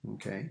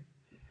 Okay?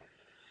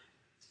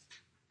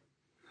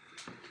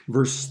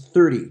 Verse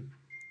 30.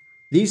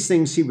 These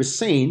things he was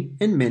saying,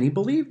 and many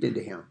believed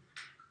into him.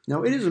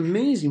 Now, it is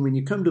amazing when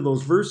you come to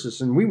those verses,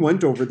 and we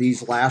went over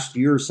these last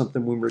year or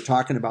something when we were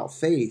talking about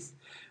faith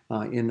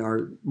in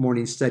our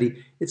morning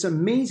study. It's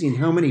amazing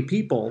how many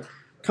people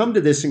come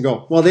to this and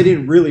go, well, they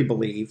didn't really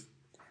believe.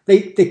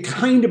 They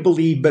kind of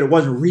believed, but it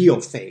wasn't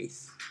real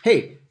faith.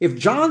 Hey, if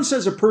John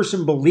says a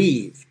person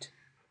believed,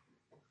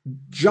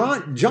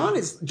 John's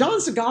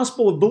the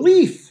gospel of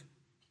belief.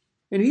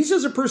 And he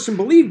says a person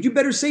believed, you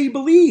better say he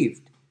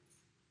believed.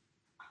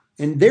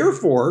 And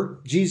therefore,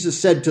 Jesus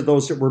said to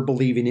those that were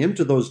believing him,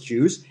 to those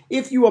Jews,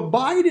 if you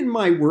abide in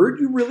my word,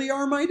 you really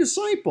are my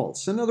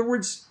disciples. In other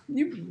words,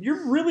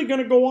 you're really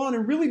going to go on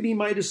and really be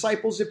my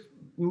disciples if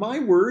my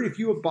word, if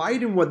you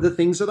abide in what the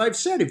things that I've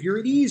said, if you're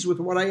at ease with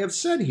what I have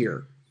said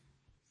here.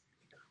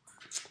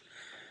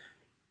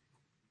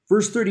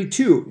 Verse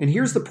 32, and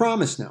here's the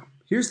promise now.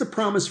 Here's the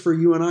promise for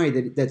you and I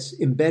that's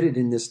embedded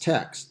in this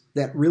text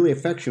that really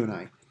affects you and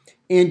I.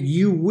 And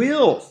you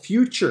will,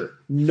 future,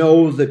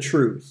 know the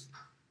truth,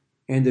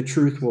 and the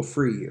truth will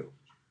free you.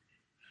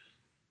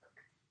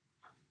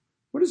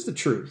 What is the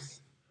truth?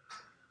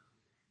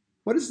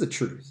 What is the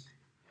truth?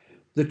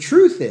 The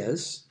truth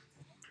is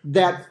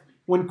that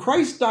when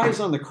Christ dies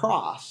on the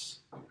cross,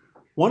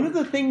 one of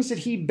the things that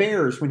he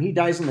bears when he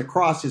dies on the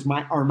cross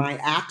are my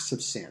acts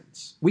of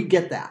sins. We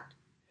get that.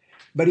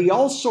 But he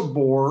also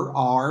bore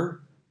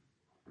our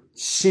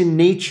sin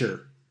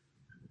nature,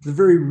 the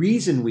very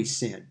reason we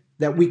sin,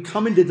 that we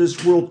come into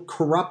this world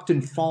corrupt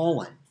and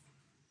fallen.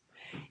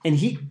 And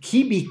he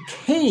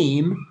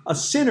became a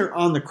sinner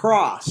on the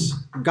cross.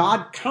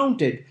 God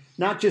counted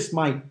not just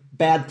my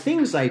bad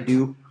things I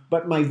do,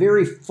 but my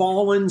very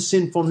fallen,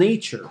 sinful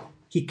nature.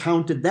 He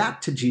counted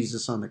that to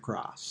Jesus on the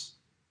cross.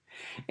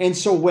 And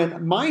so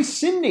when my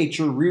sin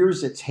nature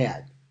rears its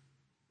head,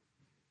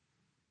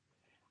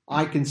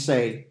 I can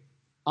say,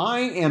 I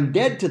am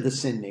dead to the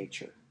sin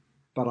nature,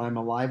 but I'm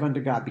alive unto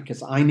God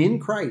because I'm in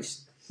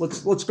Christ.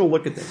 Let's go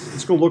look at this.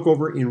 Let's go look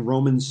over in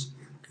Romans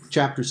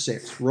chapter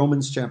 6.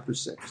 Romans chapter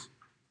 6.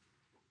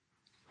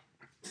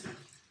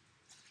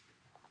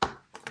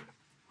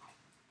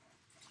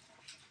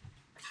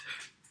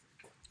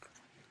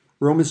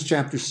 Romans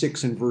chapter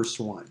 6 and verse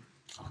 1.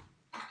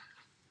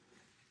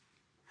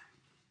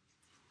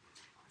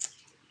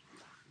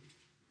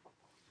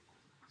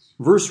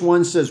 Verse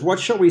 1 says, what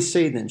shall we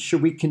say then?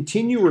 Should we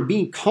continue or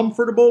being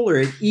comfortable or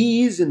at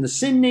ease in the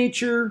sin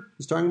nature?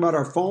 He's talking about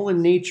our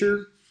fallen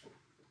nature.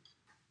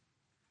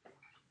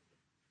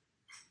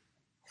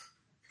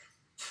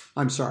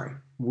 I'm sorry.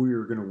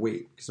 We're going to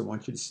wait because I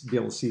want you to be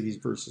able to see these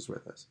verses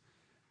with us.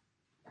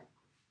 Did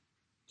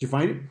you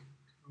find it?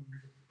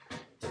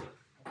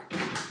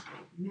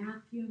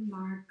 Matthew,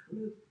 Mark,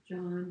 Luke,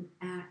 John,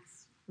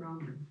 Acts,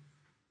 Romans.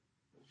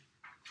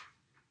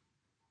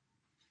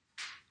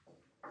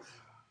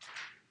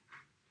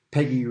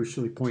 Peggy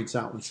usually points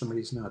out when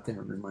somebody's not there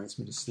and reminds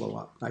me to slow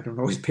up. I don't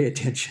always pay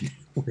attention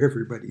where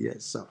everybody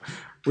is. So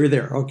we're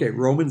there. Okay,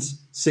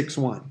 Romans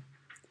 6:1.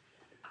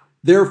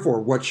 Therefore,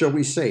 what shall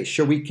we say?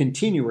 Shall we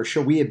continue or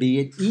shall we be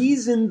at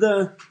ease in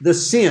the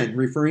sin,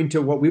 referring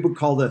to what we would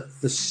call the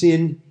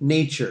sin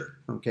nature,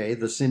 okay,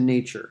 the sin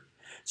nature,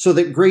 so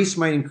that grace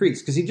might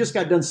increase? Because he just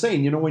got done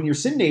saying, when your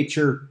sin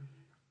nature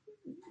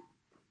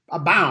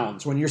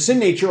abounds, when your sin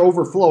nature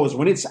overflows,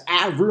 when it's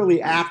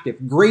really active,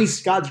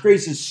 God's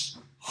grace is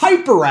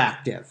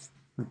hyperactive,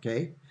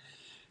 okay?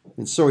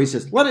 And so he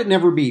says, let it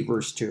never be,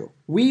 verse 2.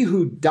 We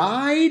who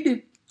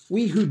died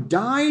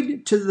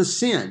to the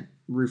sin,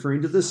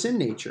 referring to the sin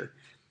nature,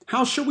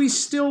 how shall we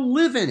still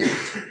live in it?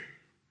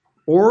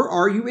 Or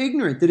are you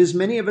ignorant that as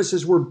many of us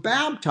as were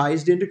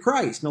baptized into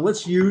Christ? Now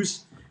let's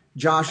use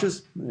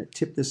Josh's, I'm going to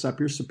tip this up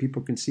here so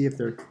people can see if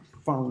they're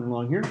following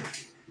along here.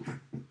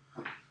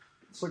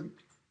 So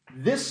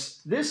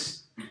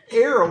this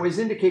arrow is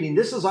indicating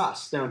this is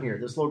us down here,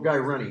 this little guy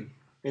running.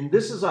 And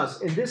this is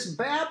us. And this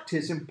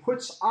baptism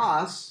puts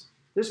us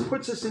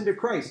into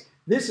Christ.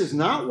 This is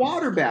not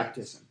water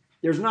baptism.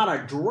 There's not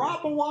a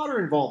drop of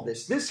water involved in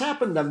this. This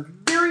happened the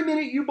very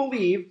minute you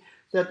believed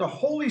that the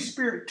Holy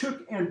Spirit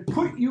took and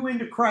put you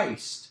into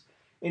Christ.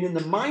 And in the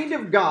mind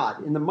of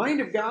God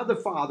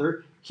the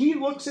Father, he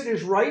looks at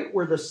his right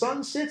where the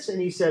Son sits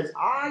and he says,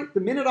 the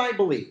minute I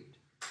believed,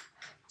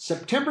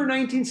 September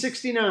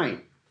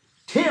 1969,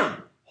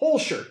 Tim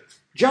Holscher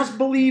just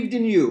believed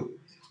in you.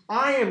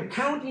 I am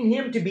counting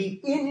him to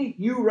be in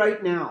you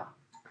right now.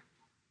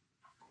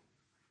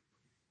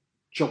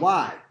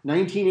 July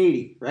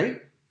 1980,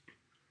 right?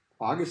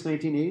 August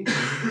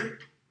 1980.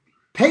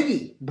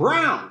 Peggy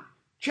Brown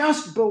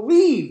just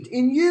believed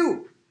in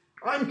you.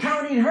 I'm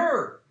counting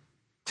her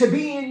to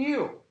be in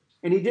you.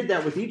 And he did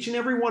that with each and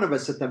every one of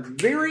us at the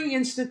very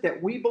instant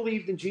that we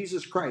believed in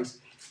Jesus Christ.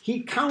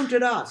 He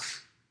counted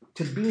us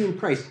to be in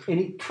Christ. And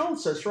he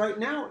counts us right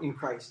now in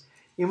Christ.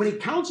 And when he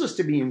counts us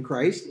to be in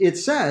Christ, it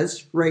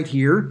says right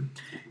here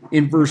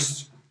in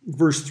verse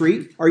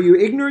 3, are you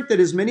ignorant that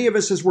as many of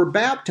us as were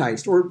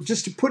baptized, or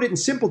just to put it in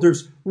simple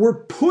terms, were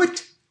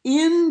put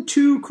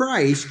into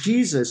Christ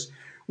Jesus,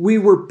 we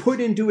were put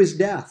into his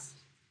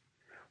death.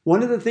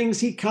 One of the things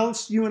he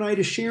counts you and I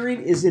to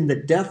sharing is in the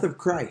death of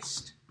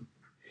Christ.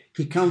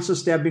 He counts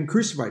us to have been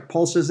crucified.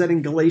 Paul says that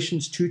in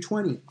Galatians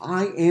 2:20.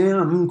 I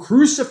am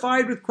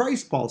crucified with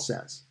Christ, Paul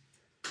says.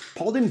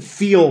 Paul didn't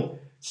feel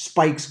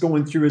spikes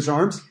going through his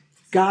arms.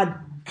 God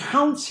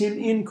counts him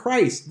in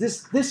Christ.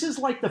 This is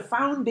like the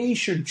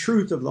foundation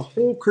truth of the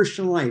whole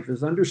Christian life,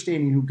 is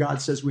understanding who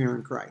God says we are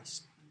in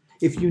Christ.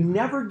 If you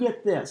never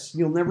get this,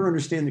 you'll never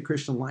understand the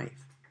Christian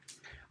life.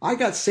 I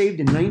got saved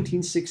in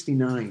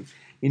 1969,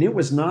 and it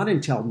was not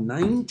until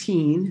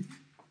 19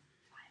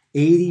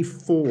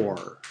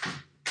 84.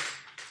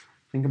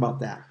 Think about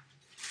that.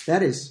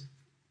 That is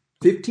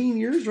 15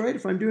 years, right?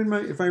 If I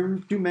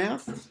do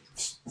math,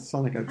 I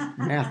sound like a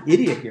math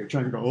idiot here,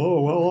 trying to go,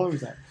 oh, well, how long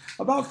is that?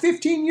 About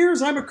 15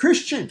 years, I'm a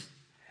Christian.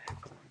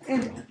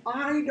 And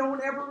I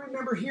don't ever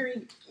remember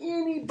hearing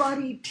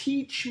anybody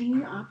teach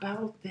me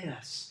about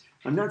this.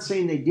 I'm not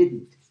saying they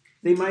didn't.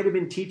 They might have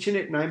been teaching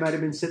it, and I might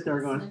have been sitting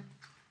there going,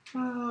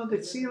 oh,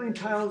 the ceiling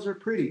tiles are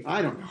pretty.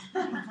 I don't know.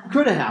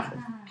 Could have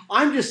happened.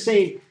 I'm just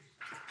saying,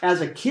 as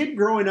a kid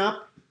growing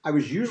up, I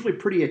was usually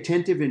pretty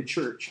attentive in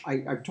church.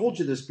 I've told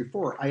you this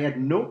before. I had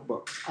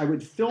notebooks. I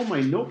would fill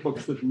my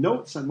notebooks with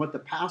notes on what the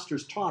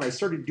pastors taught. I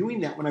started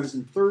doing that when I was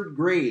in 3rd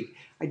grade.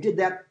 I did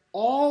that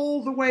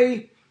all the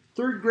way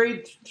 3rd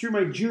grade through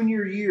my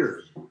junior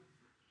year.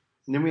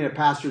 And then we had a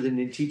pastor that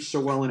didn't teach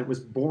so well, and it was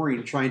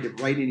boring trying to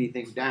write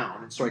anything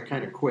down, and so I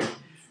kind of quit.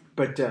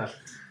 But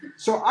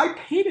so I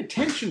paid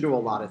attention to a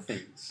lot of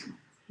things.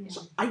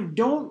 So I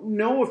don't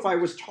know if I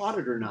was taught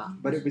it or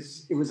not, but it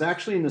was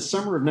actually in the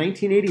summer of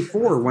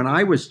 1984 when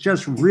I was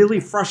just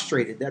really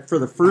frustrated that for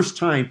the first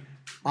time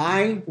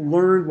I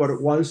learned what it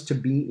was to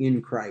be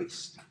in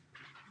Christ.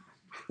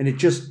 And it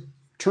just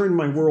turned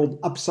my world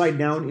upside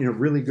down in a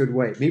really good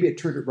way. Maybe it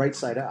turned it right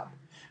side up.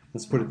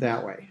 Let's put it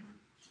that way.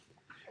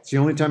 It's the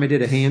only time I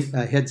did a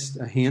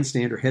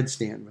handstand or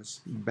headstand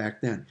was back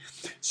then.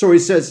 So he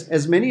says,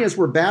 as many as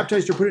were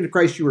baptized or put into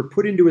Christ, you were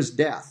put into his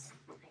death.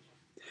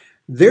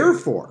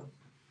 Therefore,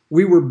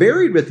 we were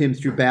buried with him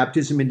through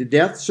baptism into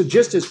death. So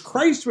just as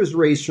Christ was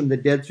raised from the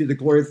dead through the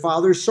glory of the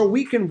Father, so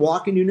we can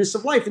walk in newness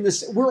of life. And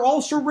we're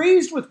also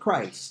raised with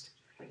Christ.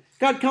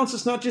 God counts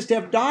us not just to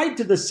have died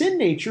to the sin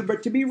nature,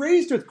 but to be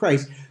raised with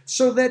Christ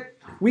so that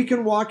we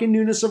can walk in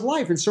newness of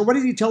life. And so what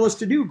does he tell us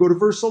to do? Go to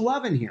verse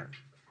 11 here.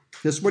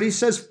 This is what he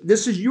says.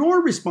 This is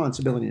your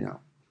responsibility now.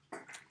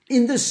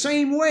 In the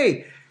same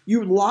way,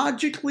 you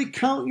logically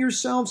count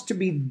yourselves to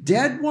be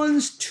dead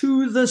ones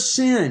to the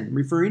sin,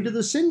 referring to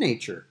the sin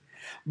nature,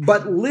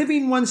 but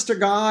living ones to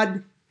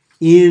God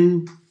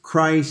in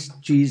Christ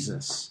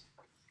Jesus.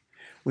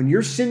 When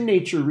your sin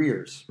nature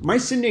rears, my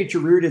sin nature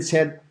reared its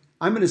head,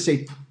 I'm going to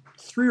say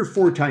 3 or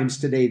 4 times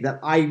today that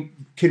I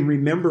can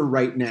remember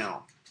right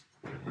now.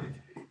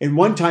 And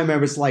one time I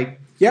was like,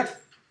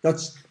 yep,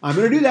 I'm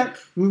going to do that.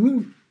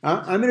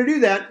 I'm going to do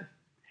that.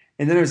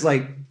 And then I was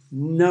like,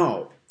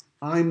 no.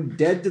 I'm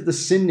dead to the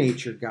sin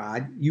nature,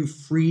 God. You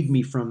freed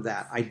me from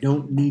that. I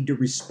don't need to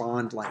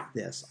respond like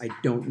this. I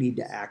don't need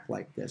to act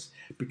like this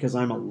because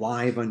I'm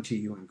alive unto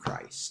you in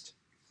Christ.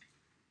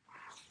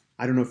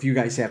 I don't know if you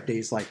guys have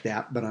days like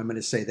that, but I'm going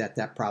to say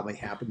that probably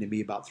happened to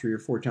me about 3 or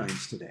 4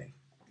 times today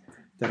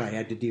that I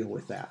had to deal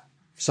with that.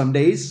 Some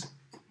days,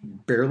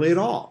 barely at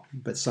all.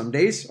 But some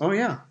days, oh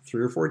yeah,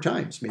 3 or 4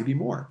 times, maybe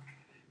more.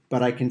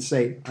 But I can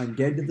say, I'm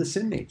dead to the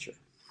sin nature.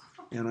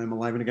 And I'm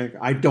alive and again.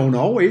 I don't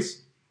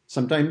always.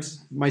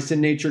 Sometimes my sin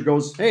nature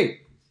goes,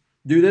 hey,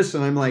 do this.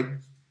 And I'm like,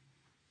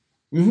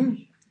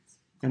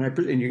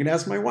 And you can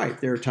ask my wife.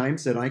 There are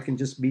times that I can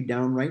just be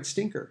downright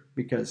stinker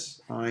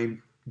because I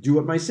do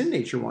what my sin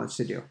nature wants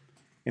to do.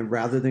 And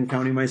rather than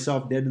counting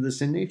myself dead to the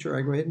sin nature,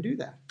 I go ahead and do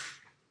that.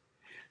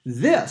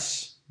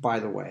 This, by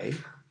the way,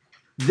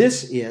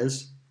 this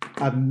is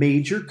a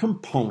major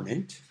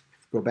component.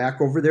 Go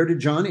back over there to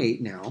John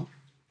 8 now.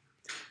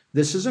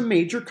 This is a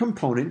major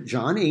component.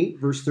 John 8,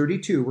 verse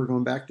 32. We're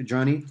going back to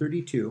John 8,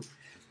 32.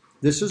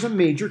 This is a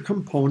major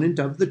component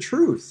of the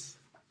truth.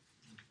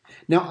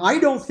 Now, I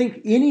don't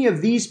think any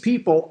of these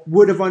people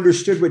would have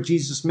understood what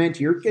Jesus meant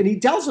here, and he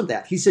tells them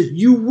that. He says,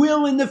 you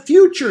will in the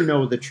future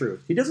know the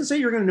truth. He doesn't say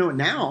you're going to know it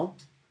now,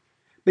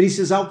 but he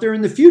says out there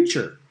in the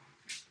future.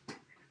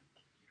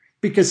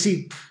 Because,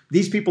 see,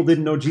 these people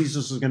didn't know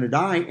Jesus was going to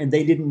die, and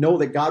they didn't know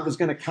that God was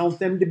going to count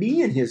them to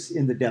be in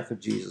the death of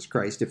Jesus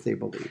Christ if they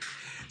believe.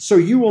 So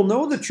you will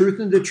know the truth,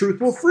 and the truth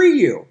will free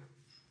you.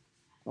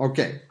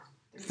 Okay.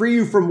 Free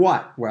you from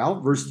what? Well,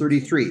 verse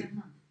 33.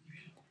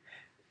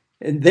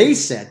 And they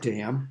said to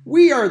him,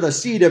 we are the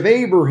seed of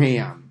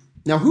Abraham.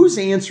 Now, who's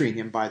answering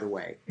him, by the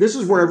way? This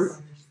is where...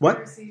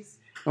 What?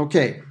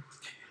 Okay.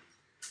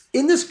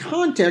 In this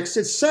context,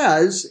 it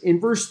says in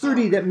verse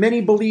 30 that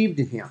many believed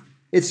in him.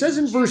 It says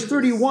in verse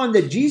 31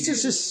 that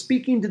Jesus is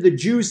speaking to the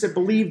Jews that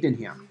believed in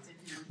him.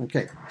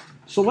 Okay.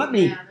 So let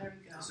me...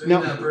 So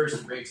that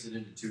verse breaks it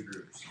into 2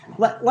 groups.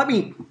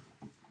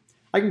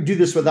 I can do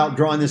this without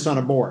drawing this on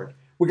a board.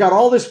 We got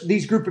all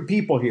these group of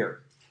people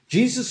here.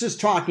 Jesus is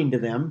talking to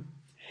them,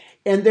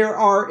 and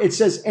it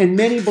says, and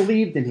many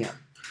believed in him.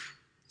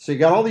 So you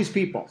got all these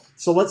people.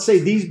 So let's say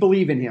these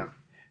believe in him.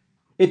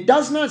 It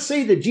does not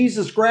say that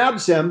Jesus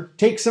grabs them,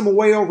 takes them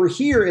away over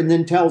here, and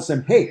then tells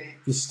them, hey,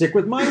 you stick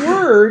with my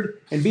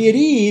word and be at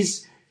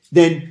ease,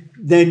 then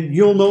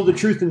you'll know the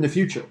truth in the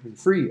future and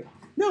free you.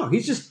 No,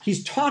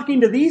 he's talking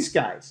to these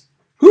guys.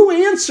 Who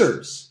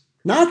answers?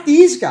 Not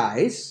these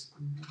guys.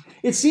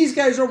 It's these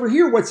guys over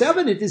here. What's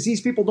evident is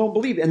these people don't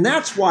believe. And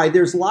that's why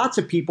there's lots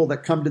of people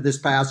that come to this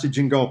passage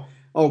and go,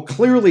 oh,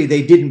 clearly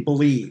they didn't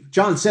believe.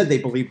 John said they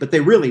believed, but they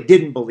really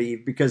didn't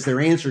believe because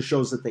their answer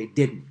shows that they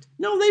didn't.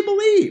 No, they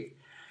believed.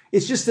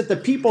 It's just that the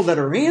people that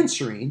are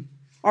answering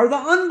are the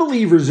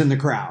unbelievers in the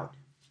crowd.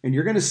 And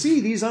you're going to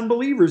see these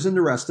unbelievers in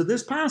the rest of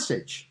this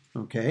passage.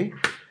 Okay?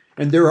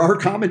 And there are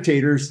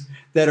commentators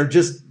that are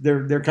just,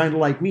 they're kind of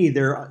like me.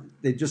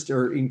 They just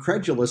are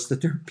incredulous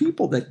that there are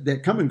people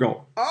that come and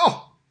go,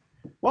 oh,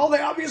 well,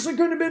 they obviously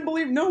couldn't have been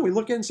believed. No, we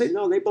look at it and say,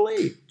 no, they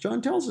believe.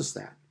 John tells us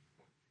that.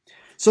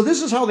 So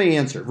this is how they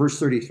answer, verse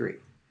 33.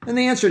 And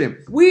they answered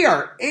him, we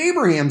are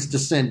Abraham's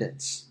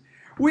descendants.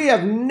 We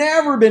have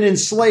never been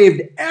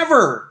enslaved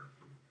ever.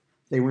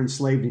 They were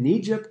enslaved in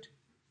Egypt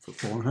for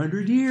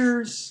 400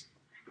 years.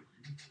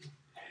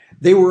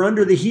 They were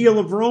under the heel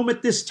of Rome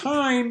at this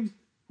time.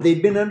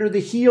 They'd been under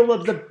the heel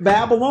of the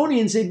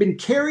Babylonians. They'd been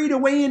carried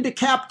away into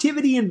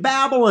captivity in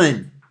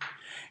Babylon.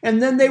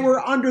 And then they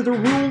were under the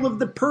rule of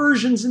the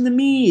Persians and the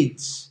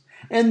Medes.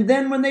 And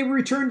then when they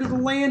returned to the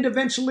land,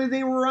 eventually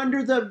they were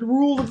under the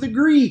rule of the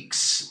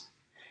Greeks.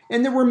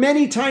 And there were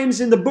many times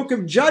in the book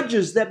of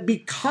Judges that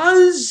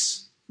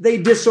because they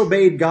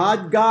disobeyed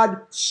God,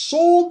 God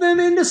sold them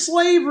into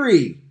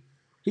slavery.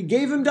 He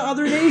gave them to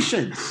other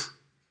nations.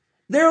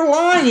 They're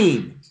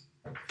lying.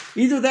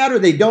 Either that or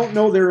they don't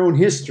know their own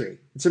history.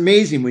 It's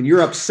amazing when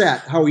you're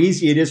upset how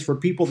easy it is for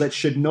people that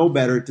should know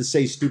better to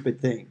say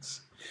stupid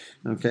things.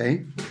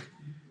 Okay?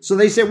 So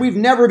they said, we've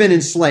never been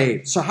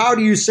enslaved. So how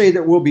do you say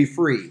that we'll be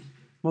free?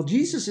 Well,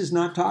 Jesus is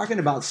not talking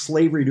about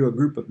slavery to a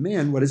group of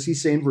men. What does he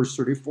say in verse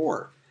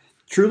 34?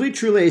 Truly,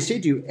 truly, I say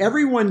to you,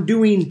 everyone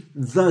doing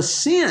the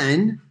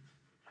sin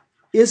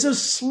is a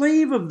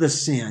slave of the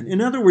sin.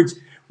 In other words,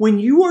 when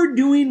you are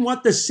doing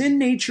what the sin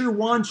nature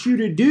wants you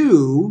to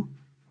do,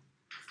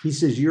 he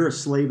says you're a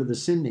slave of the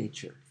sin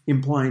nature.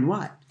 Implying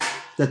what?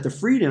 That the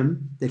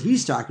freedom that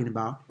he's talking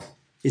about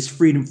is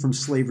freedom from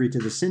slavery to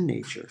the sin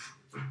nature.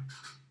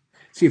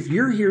 See, if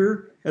you're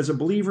here as a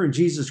believer in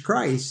Jesus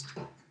Christ,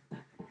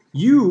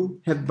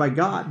 you have by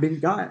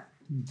the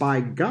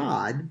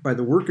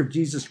work of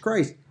Jesus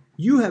Christ,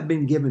 you have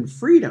been given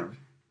freedom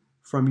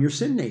from your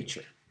sin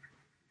nature.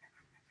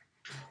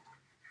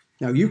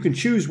 Now, you can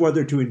choose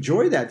whether to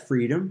enjoy that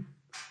freedom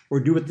or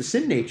do what the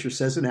sin nature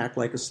says and act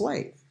like a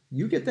slave.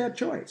 You get that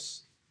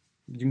choice.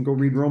 You can go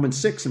read Romans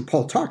 6, and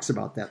Paul talks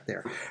about that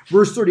there.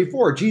 Verse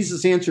 34,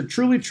 Jesus answered,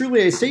 truly,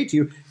 truly, I say to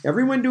you,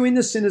 everyone doing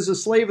this sin is a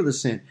slave of the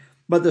sin.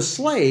 But the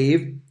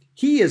slave,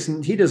 he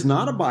does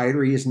not abide,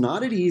 or he is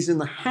not at ease in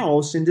the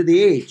house into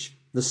the age.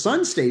 The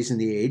son stays in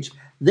the age.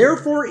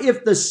 Therefore,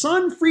 if the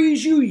son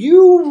frees you,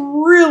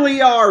 you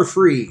really are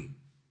free.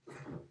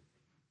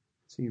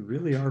 So you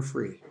really are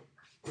free.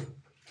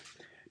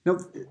 Now,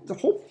 the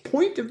whole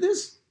point of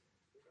this,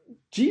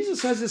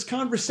 Jesus has this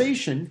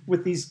conversation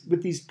with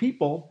these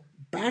people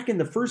back in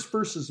the first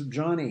verses of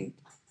John 8,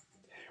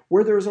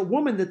 where there's a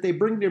woman that they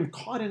bring to him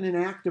caught in an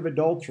act of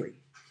adultery.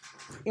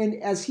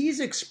 And as he's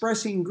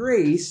expressing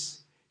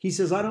grace, he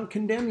says, I don't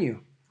condemn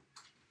you.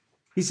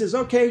 He says,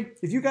 okay,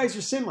 if you guys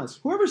are sinless,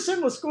 whoever's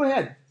sinless, go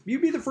ahead. You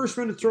be the first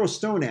one to throw a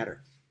stone at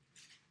her.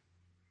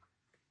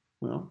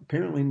 Well,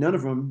 apparently none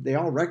of them, they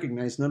all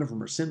recognize none of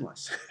them are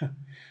sinless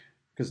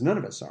because none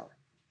of us are.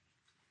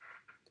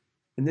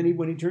 And then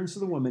when he turns to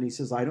the woman, he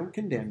says, I don't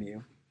condemn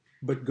you,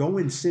 but go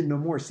and sin no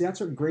more. See,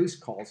 that's what grace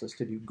calls us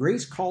to do.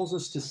 Grace calls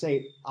us to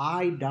say,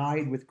 I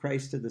died with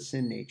Christ to the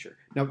sin nature.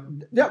 Now,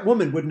 that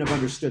woman wouldn't have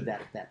understood that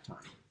at that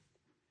time.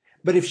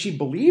 But if she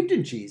believed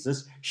in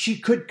Jesus, she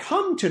could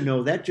come to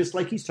know that, just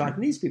like he's talking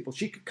to these people.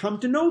 She could come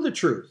to know the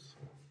truth.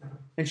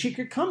 And she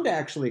could come to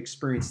actually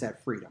experience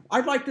that freedom.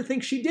 I'd like to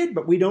think she did,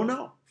 but we don't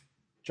know.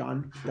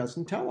 John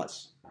doesn't tell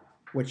us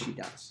what she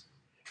does.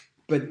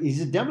 But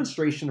it's a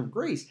demonstration of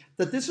grace,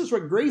 that this is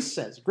what grace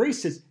says.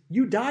 Grace says,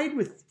 you died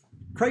with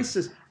Christ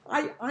says,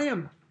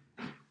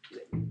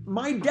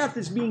 my death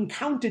is being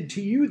counted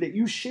to you, that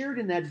you shared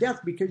in that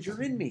death because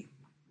you're in me.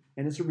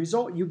 And as a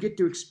result, you get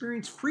to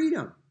experience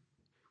freedom.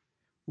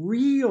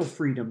 Real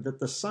freedom that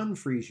the Son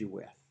frees you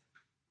with.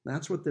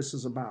 That's what this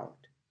is about.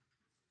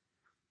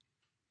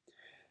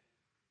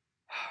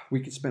 We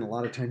could spend a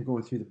lot of time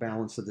going through the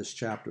balance of this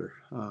chapter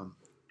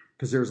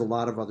because there's a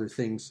lot of other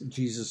things.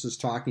 Jesus is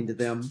talking to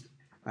them.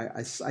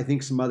 I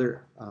think some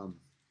other...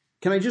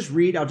 Can I just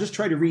read? I'll just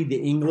try to read the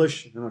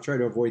English, and I'll try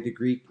to avoid the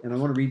Greek. And I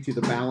want to read through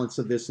the balance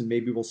of this, and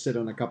maybe we'll sit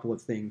on a couple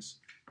of things.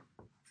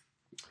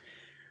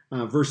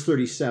 Verse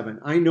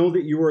 37, I know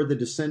that you are the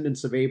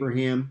descendants of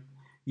Abraham,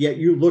 yet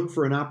you look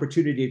for an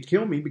opportunity to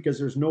kill me because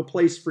there's no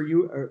place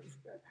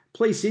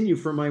in you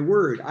for my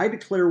word. I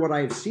declare what I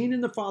have seen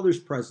in the Father's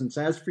presence.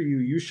 As for you,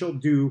 you shall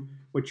do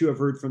what you have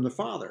heard from the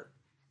Father.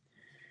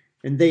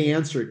 And they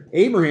answered,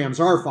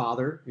 Abraham's our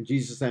father. And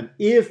Jesus said,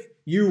 if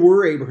you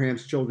were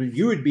Abraham's children,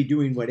 you would be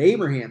doing what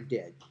Abraham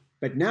did.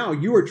 But now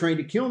you are trying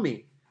to kill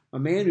me, a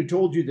man who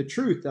told you the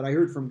truth that I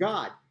heard from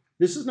God.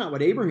 This is not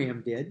what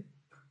Abraham did.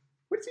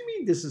 What does he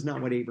mean this is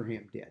not what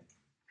Abraham did?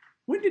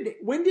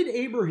 When did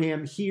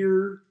Abraham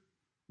hear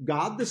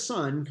God the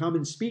Son come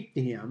and speak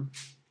to him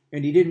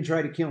and he didn't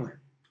try to kill him?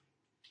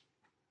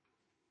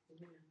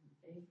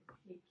 When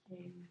he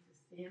came to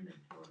see him and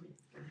told him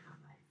he's going to have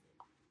life.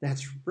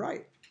 That's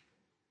right.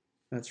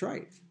 That's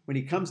right. When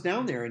he comes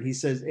down there and he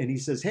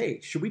says, hey,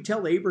 should we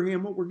tell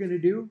Abraham what we're going to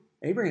do?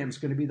 Abraham's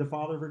going to be the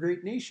father of a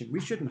great nation. We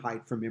shouldn't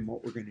hide from him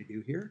what we're going to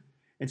do here.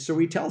 And so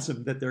he tells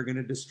him that they're going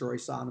to destroy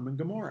Sodom and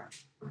Gomorrah.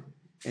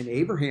 And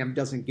Abraham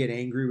doesn't get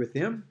angry with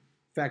him.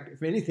 In fact,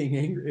 if anything,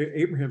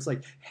 Abraham's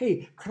like,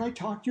 hey, can I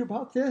talk to you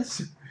about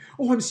this?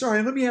 Oh, I'm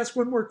sorry. Let me ask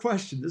one more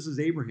question. This is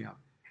Abraham.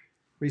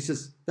 But he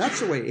says, that's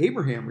the way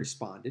Abraham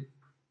responded.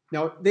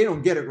 Now, they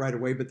don't get it right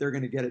away, but they're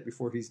going to get it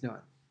before he's done.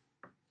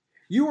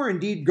 You are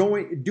indeed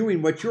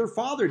doing what your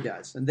father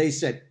does. And they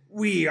said,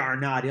 we are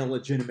not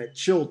illegitimate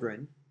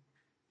children.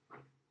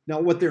 Now,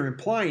 what they're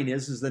implying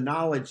is the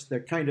knowledge, the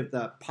kind of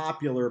the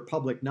popular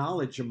public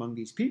knowledge among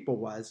these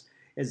people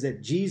is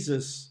that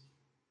Jesus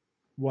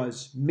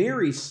was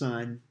Mary's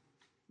son,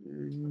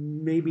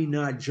 maybe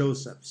not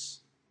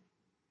Joseph's.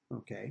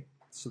 Okay,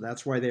 so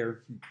that's why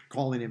they're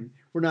calling him,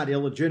 we're not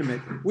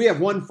illegitimate. We have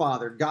one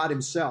father, God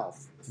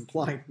himself,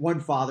 implying one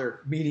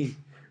father, meaning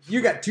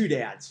you got two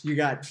dads. You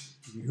got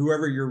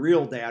whoever your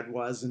real dad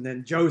was, and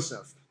then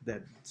Joseph,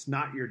 that's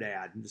not your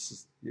dad. And this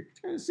is, you're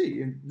going to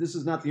see, this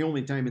is not the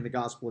only time in the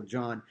Gospel of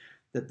John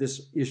that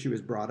this issue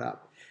is brought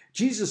up.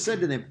 Jesus said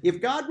to them,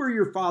 if God were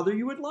your father,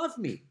 you would love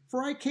me,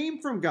 for I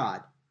came from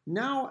God.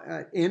 Now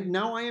I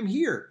am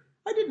here.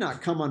 I did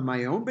not come on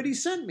my own, but he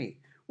sent me.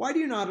 Why do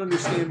you not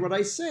understand what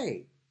I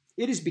say?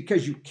 It is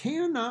because you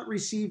cannot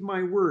receive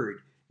my word.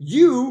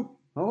 You,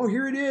 oh,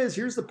 here it is.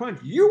 Here's the punch.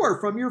 You are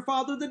from your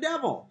father, the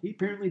devil. He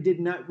apparently did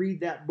not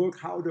read that book,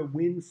 How to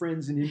Win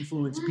Friends and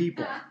Influence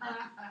People.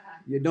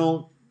 You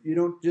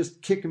don't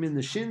just kick him in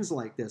the shins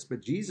like this,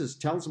 but Jesus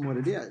tells him what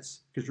it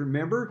is. Because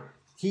remember,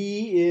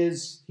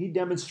 he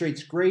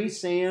demonstrates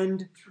grace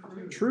and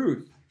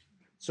truth.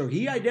 So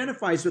he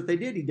identifies what they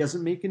did. He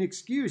doesn't make an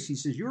excuse. He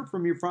says, you're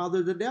from your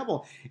father, the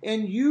devil,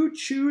 and you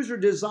choose or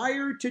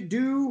desire to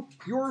do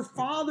your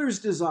father's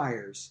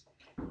desires.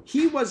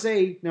 He was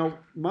now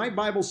my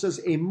Bible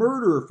says a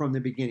murderer from the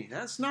beginning.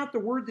 That's not the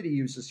word that he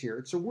uses here.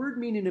 It's a word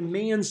meaning a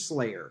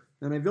manslayer.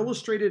 And I've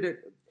illustrated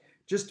it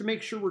just to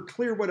make sure we're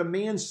clear what a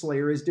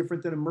manslayer is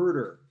different than a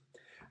murderer.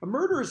 A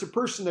murderer is a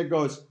person that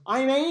goes,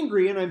 I'm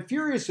angry and I'm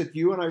furious with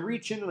you, and I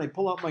reach in and I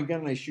pull out my gun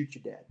and I shoot you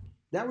dead.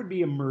 That would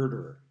be a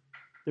murderer.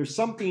 There's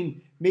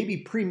something maybe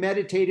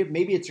premeditated,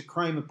 maybe it's a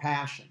crime of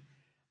passion.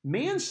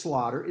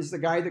 Manslaughter is the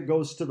guy that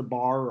goes to the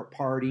bar or a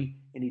party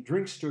and he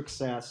drinks to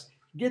excess,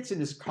 gets in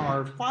his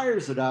car,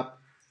 fires it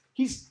up.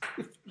 He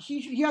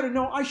ought to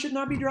know, I should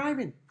not be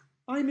driving.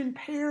 I'm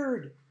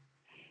impaired.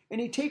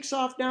 And he takes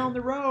off down the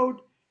road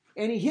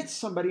and he hits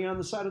somebody on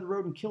the side of the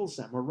road and kills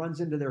them, or runs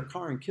into their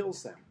car and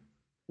kills them.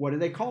 What do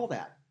they call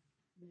that?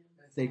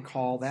 They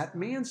call that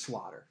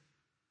manslaughter.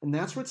 And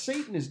that's what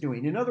Satan is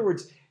doing. In other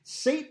words,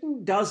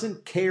 Satan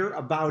doesn't care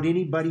about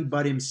anybody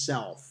but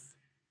himself.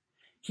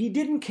 He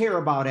didn't care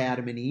about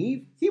Adam and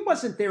Eve. He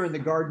wasn't there in the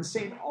garden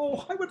saying,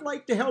 oh, I would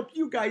like to help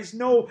you guys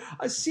know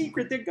a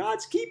secret that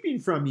God's keeping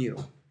from you.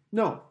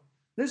 No,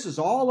 this is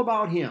all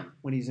about him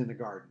when he's in the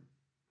garden.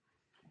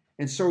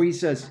 And so he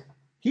says,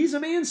 he's a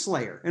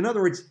manslayer. In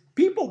other words,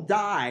 people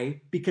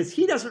die because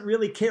he doesn't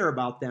really care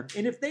about them.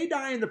 And if they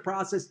die in the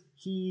process,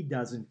 he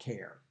doesn't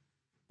care.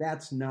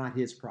 That's not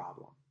his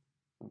problem.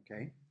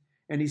 Okay?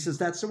 And he says,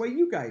 that's the way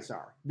you guys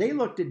are. They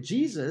looked at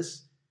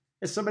Jesus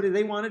as somebody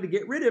they wanted to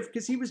get rid of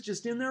because he was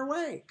just in their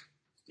way.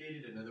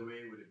 Stated another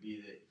way, would it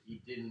be that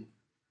he didn't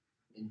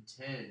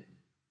intend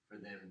for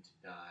them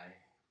to die?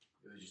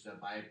 It was just a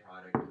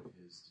byproduct of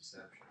his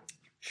deception.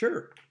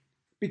 Sure.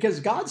 Because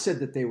God said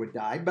that they would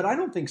die, but I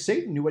don't think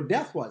Satan knew what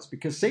death was,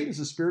 because Satan's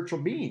a spiritual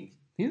being.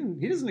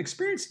 He doesn't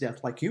experience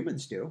death like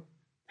humans do.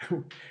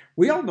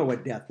 We all know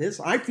what death is.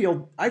 I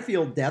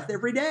feel death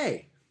every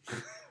day.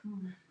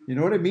 You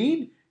know what I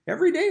mean?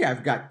 Every day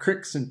I've got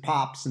cricks and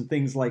pops and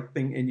things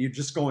and you're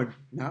just going,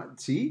 no,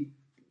 see,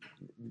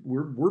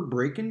 we're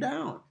breaking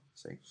down.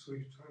 See? So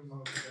you're talking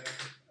about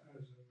death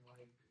as in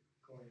like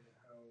going to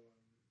hell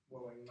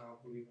and like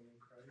not believing in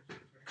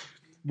Christ?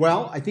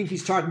 Well, I think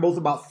he's talking both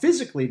about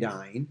physically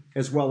dying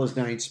as well as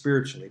dying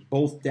spiritually.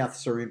 Both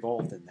deaths are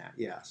involved in that,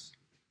 yes.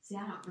 See,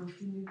 I don't know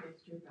if you knew,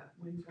 Victor, but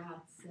when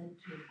God said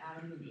to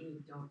Adam and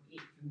Eve, don't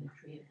eat from the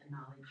tree of the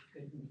knowledge of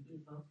good and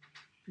evil,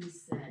 he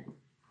said,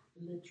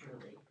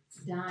 literally,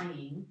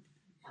 dying,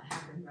 that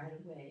happened right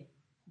away,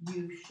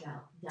 you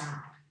shall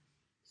die.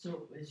 So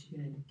it was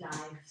you're going to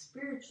die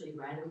spiritually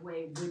right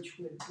away, which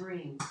would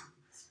bring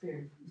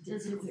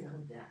physical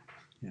death.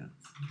 Yeah.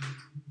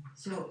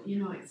 So,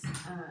 it's,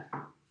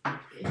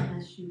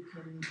 as you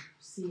can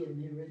see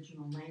in the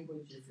original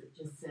languages, it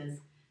just says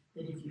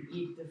that if you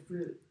eat the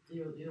fruit,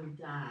 you'll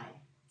die.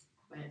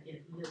 But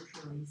it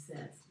literally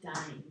says,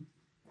 dying,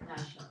 thou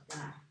shalt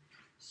die.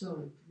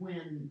 So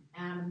when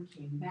Adam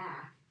came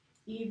back,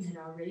 Eve had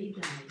already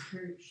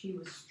died. She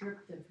was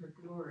stripped of her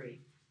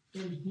glory.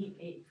 Then he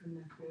ate from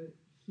the fruit.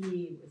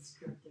 He was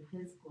stripped of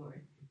his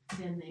glory.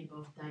 Then they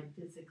both died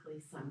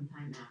physically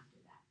sometime after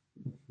that.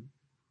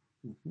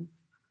 Mm-hmm.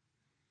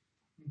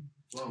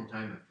 Long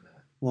time after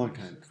that. Long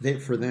time.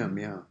 For them,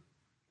 yeah.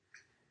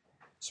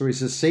 So he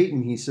says,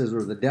 Satan, he says,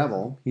 or the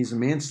devil, he's a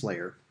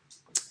manslayer.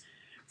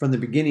 from the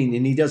beginning,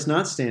 and he does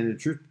not stand in the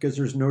truth because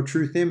there's no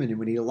truth in him. And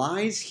when he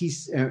lies,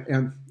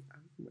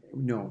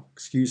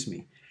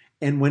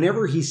 and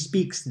whenever he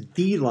speaks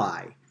the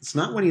lie, it's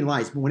not when he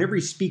lies, but whenever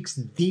he speaks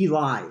the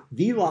lie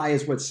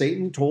is what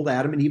Satan told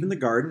Adam and Eve in the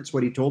garden. It's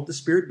what he told the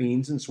spirit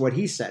beings, and it's what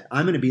he said.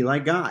 I'm going to be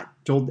like God.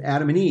 Told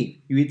Adam and Eve,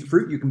 you eat the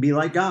fruit, you can be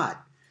like God.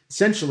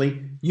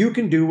 Essentially, you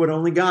can do what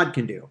only God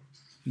can do.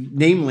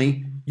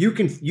 Namely, you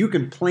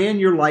can plan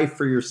your life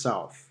for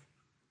yourself.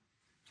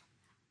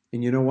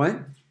 And you know what?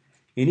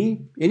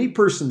 Any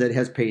person that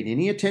has paid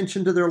any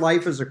attention to their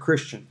life as a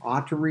Christian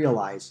ought to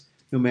realize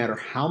no matter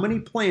how many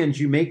plans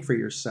you make for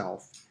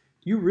yourself,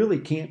 you really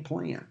can't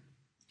plan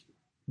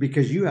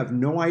because you have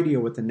no idea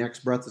what the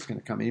next breath is going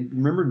to come in.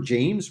 Remember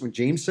James, when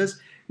James says,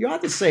 you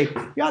ought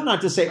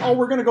not to say, oh,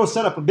 we're going to go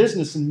set up a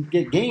business and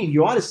get gain.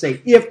 You ought to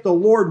say, if the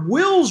Lord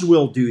wills,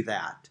 we'll do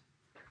that.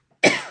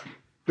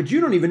 But you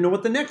don't even know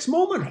what the next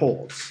moment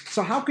holds.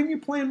 So how can you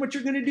plan what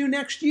you're going to do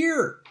next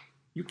year?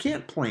 You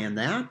can't plan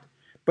that.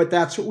 But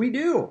that's what we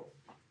do.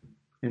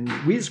 And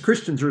we as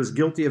Christians are as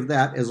guilty of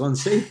that as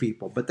unsaved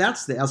people. But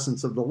that's the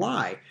essence of the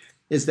lie,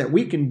 is that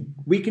we can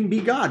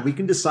be God. We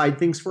can decide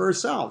things for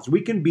ourselves.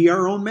 We can be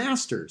our own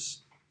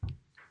masters.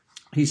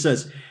 He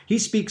says he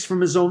speaks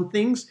from his own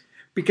things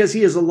because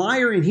he is a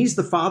liar and he's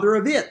the father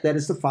of it. That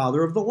is the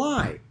father of the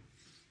lie.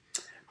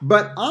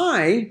 But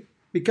I,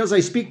 because I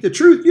speak the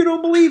truth, you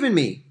don't believe in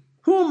me.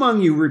 Who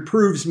among you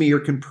reproves me or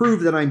can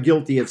prove that I'm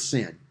guilty of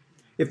sin?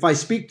 If I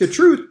speak the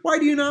truth, why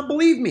do you not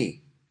believe me?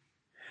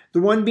 The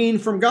one being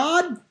from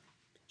God,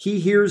 he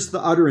hears the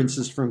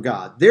utterances from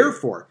God.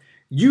 Therefore,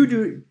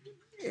 because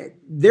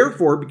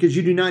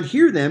you do not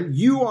hear them,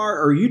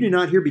 you do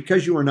not hear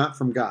because you are not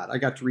from God. I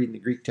got to read in the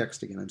Greek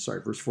text again. I'm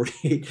sorry, verse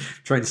 48,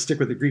 trying to stick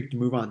with the Greek to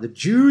move on. The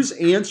Jews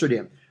answered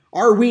him,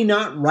 are we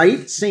not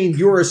right saying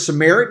you're a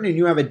Samaritan and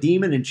you have a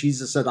demon? And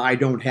Jesus said, I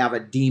don't have a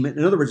demon.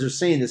 In other words, they're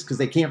saying this because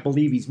they can't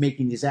believe he's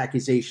making these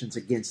accusations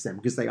against them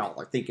because they all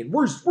are thinking,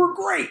 we're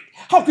great.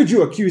 How could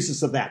you accuse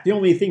us of that? The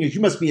only thing is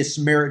you must be a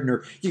Samaritan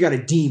or you got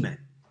a demon.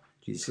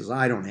 Jesus says,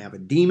 I don't have a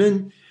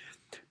demon,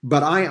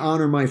 but I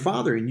honor my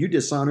Father and you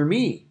dishonor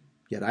me.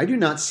 Yet I do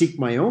not seek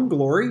my own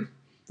glory.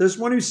 There's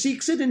one who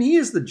seeks it and he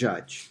is the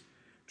judge.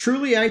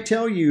 Truly, I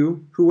tell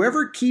you,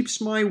 whoever keeps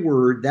my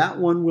word, that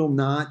one will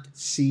not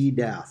see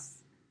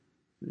death.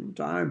 And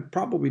I'm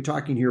probably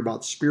talking here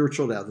about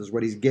spiritual death is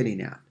what he's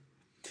getting at.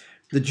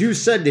 The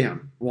Jews said to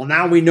him, well,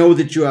 now we know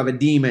that you have a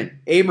demon.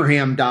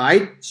 Abraham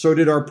died, so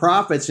did our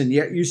prophets, and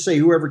yet you say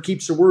whoever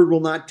keeps the word will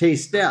not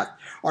taste death.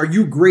 Are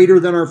you greater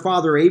than our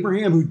father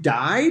Abraham who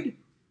died?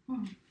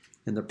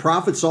 And the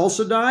prophets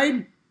also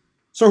died?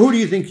 So who do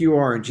you think you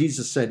are? And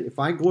Jesus said, if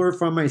I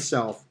glorify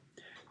myself,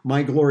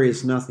 my glory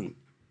is nothing.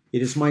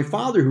 It is my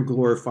Father who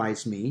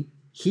glorifies me,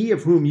 he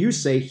of whom you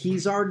say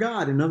he's our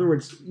God. In other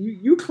words,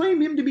 you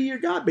claim him to be your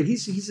God, but he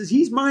says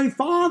he's my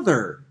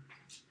Father.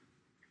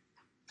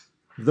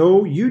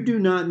 Though you do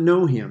not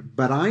know him,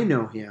 but I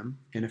know him,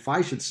 and if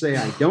I should say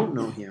I don't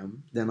know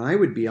him, then I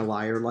would be a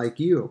liar like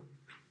you.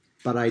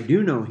 But I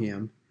do know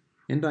him,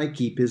 and I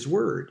keep his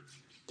word.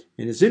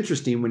 And it's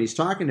interesting, when he's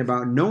talking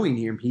about knowing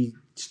him, he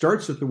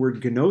starts with the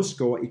word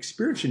gnosko,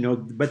 experiential know,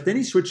 but then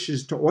he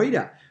switches to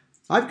oida.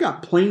 I've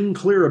got plain,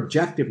 clear,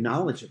 objective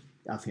knowledge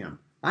of him.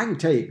 I can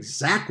tell you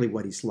exactly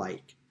what he's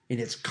like. And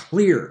it's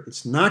clear.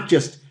 It's not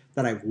just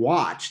that I've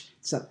watched.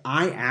 It's that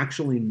I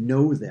actually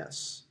know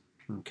this.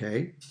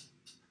 Okay?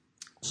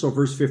 So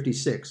verse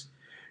 56.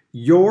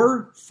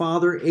 Your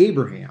father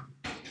Abraham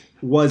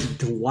was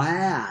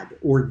glad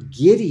or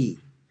giddy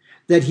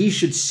that he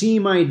should see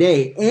my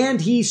day.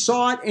 And he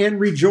saw it and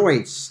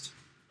rejoiced.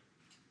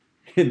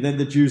 And then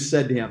the Jews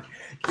said to him,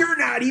 you're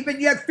not even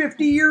yet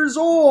 50 years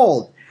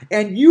old.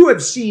 And you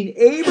have seen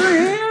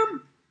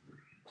Abraham?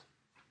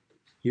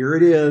 Here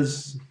it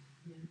is,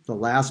 the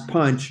last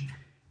punch.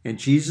 And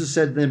Jesus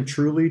said to them,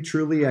 truly,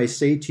 truly, I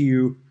say to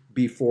you,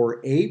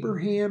 before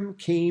Abraham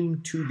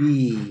came to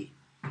be.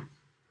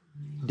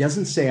 He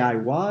doesn't say I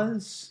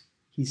was.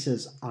 He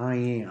says I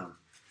am.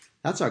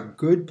 That's a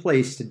good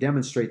place to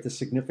demonstrate the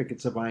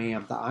significance of I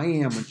am. The I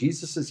am, when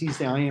Jesus says he's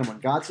the I am, when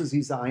God says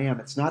he's the I am,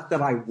 it's not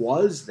that I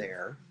was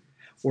there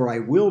or I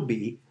will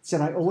be. It's that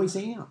I always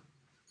am.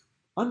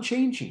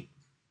 Unchanging.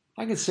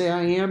 I can say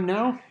I am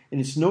now, and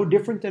it's no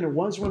different than it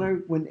was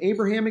when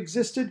Abraham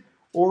existed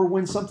or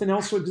when something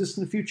else will exist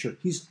in the future.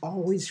 He's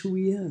always who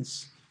he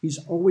is. He's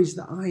always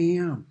the I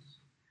am.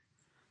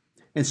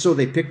 And so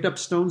they picked up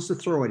stones to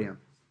throw at him.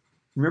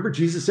 Remember,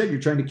 Jesus said,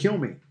 you're trying to kill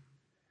me.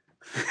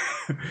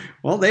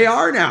 Well, they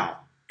are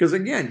now. Because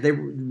again, they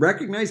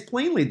recognize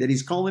plainly that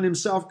he's calling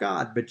himself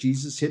God. But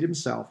Jesus hid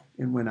himself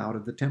and went out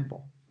of the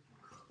temple.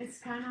 It's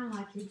kind of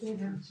like he gave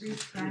him 3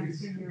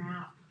 strikes and you're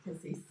out,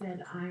 because he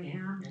said I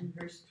am in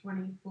verse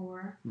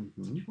 24,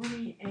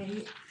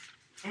 28,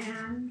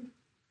 and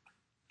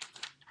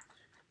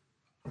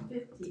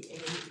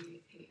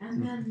 58.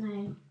 And then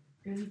they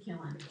going to kill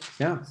him.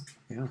 Yeah.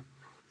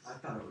 I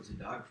thought it was a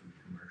dog from the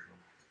commercial.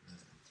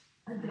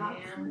 A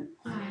dachshund?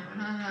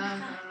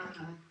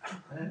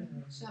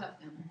 Shut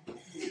up, Emma.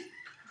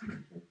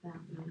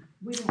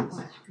 We don't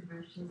watch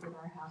commercials. dishes at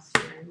our house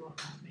very well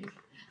on me.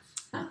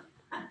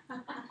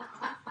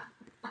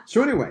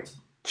 So anyway,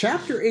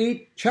 chapter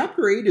 8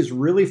 is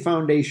really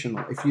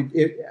foundational.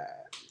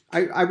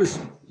 I was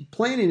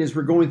planning as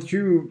we're going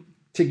through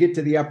to get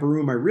to the upper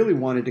room, I really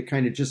wanted to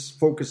kind of just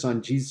focus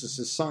on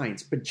Jesus'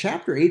 signs. But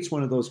chapter 8 is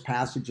one of those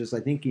passages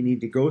I think you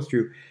need to go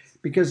through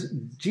because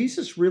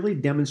Jesus really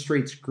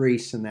demonstrates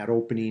grace in that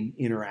opening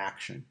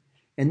interaction.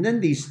 And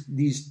then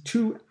these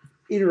two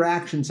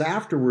interactions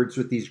afterwards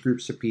with these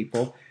groups of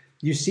people,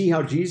 you see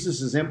how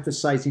Jesus is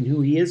emphasizing who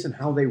he is and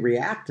how they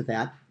react to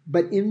that.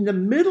 But in the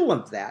middle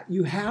of that,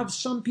 you have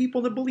some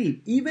people that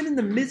believe. Even in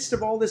the midst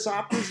of all this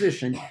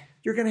opposition,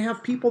 you're going to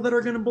have people that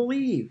are going to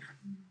believe.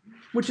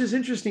 Which is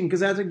interesting because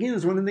that, again,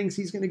 is one of the things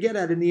he's going to get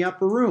at in the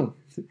upper room.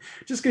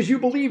 Just because you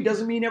believe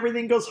doesn't mean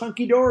everything goes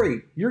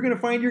hunky-dory. You're going to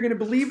find you're going to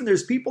believe, and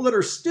there's people that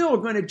are still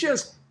going to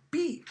just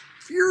be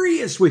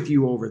furious with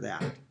you over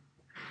that.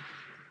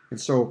 And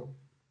so,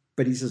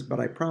 but he says, but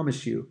I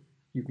promise you,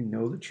 you can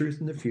know the truth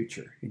in the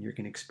future, and you're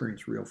going to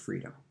experience real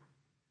freedom.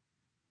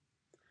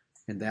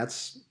 And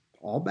that's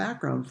all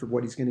background for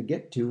what he's going to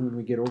get to when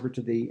we get over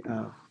to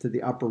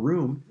the upper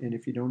room. And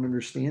if you don't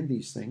understand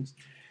these things,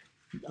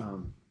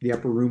 the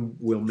upper room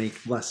will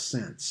make less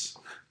sense.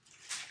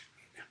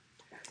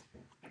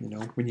 You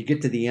know, when you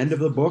get to the end of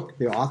the book,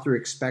 the author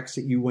expects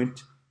that you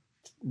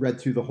read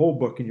through the whole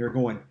book and you're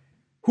going,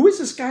 who is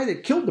this guy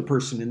that killed the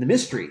person in the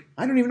mystery?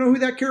 I don't even know who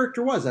that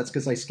character was. That's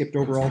because I skipped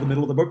over all the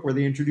middle of the book where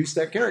they introduced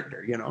that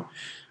character, you know.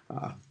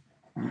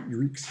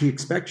 He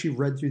expects you've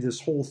read through this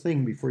whole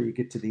thing before you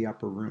get to the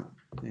upper room.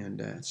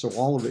 And so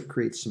all of it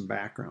creates some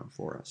background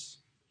for us.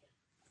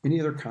 Any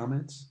other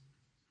comments?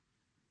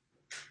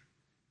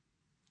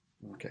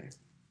 Okay.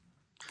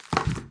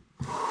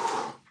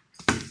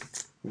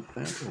 With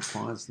that, we'll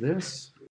pause this.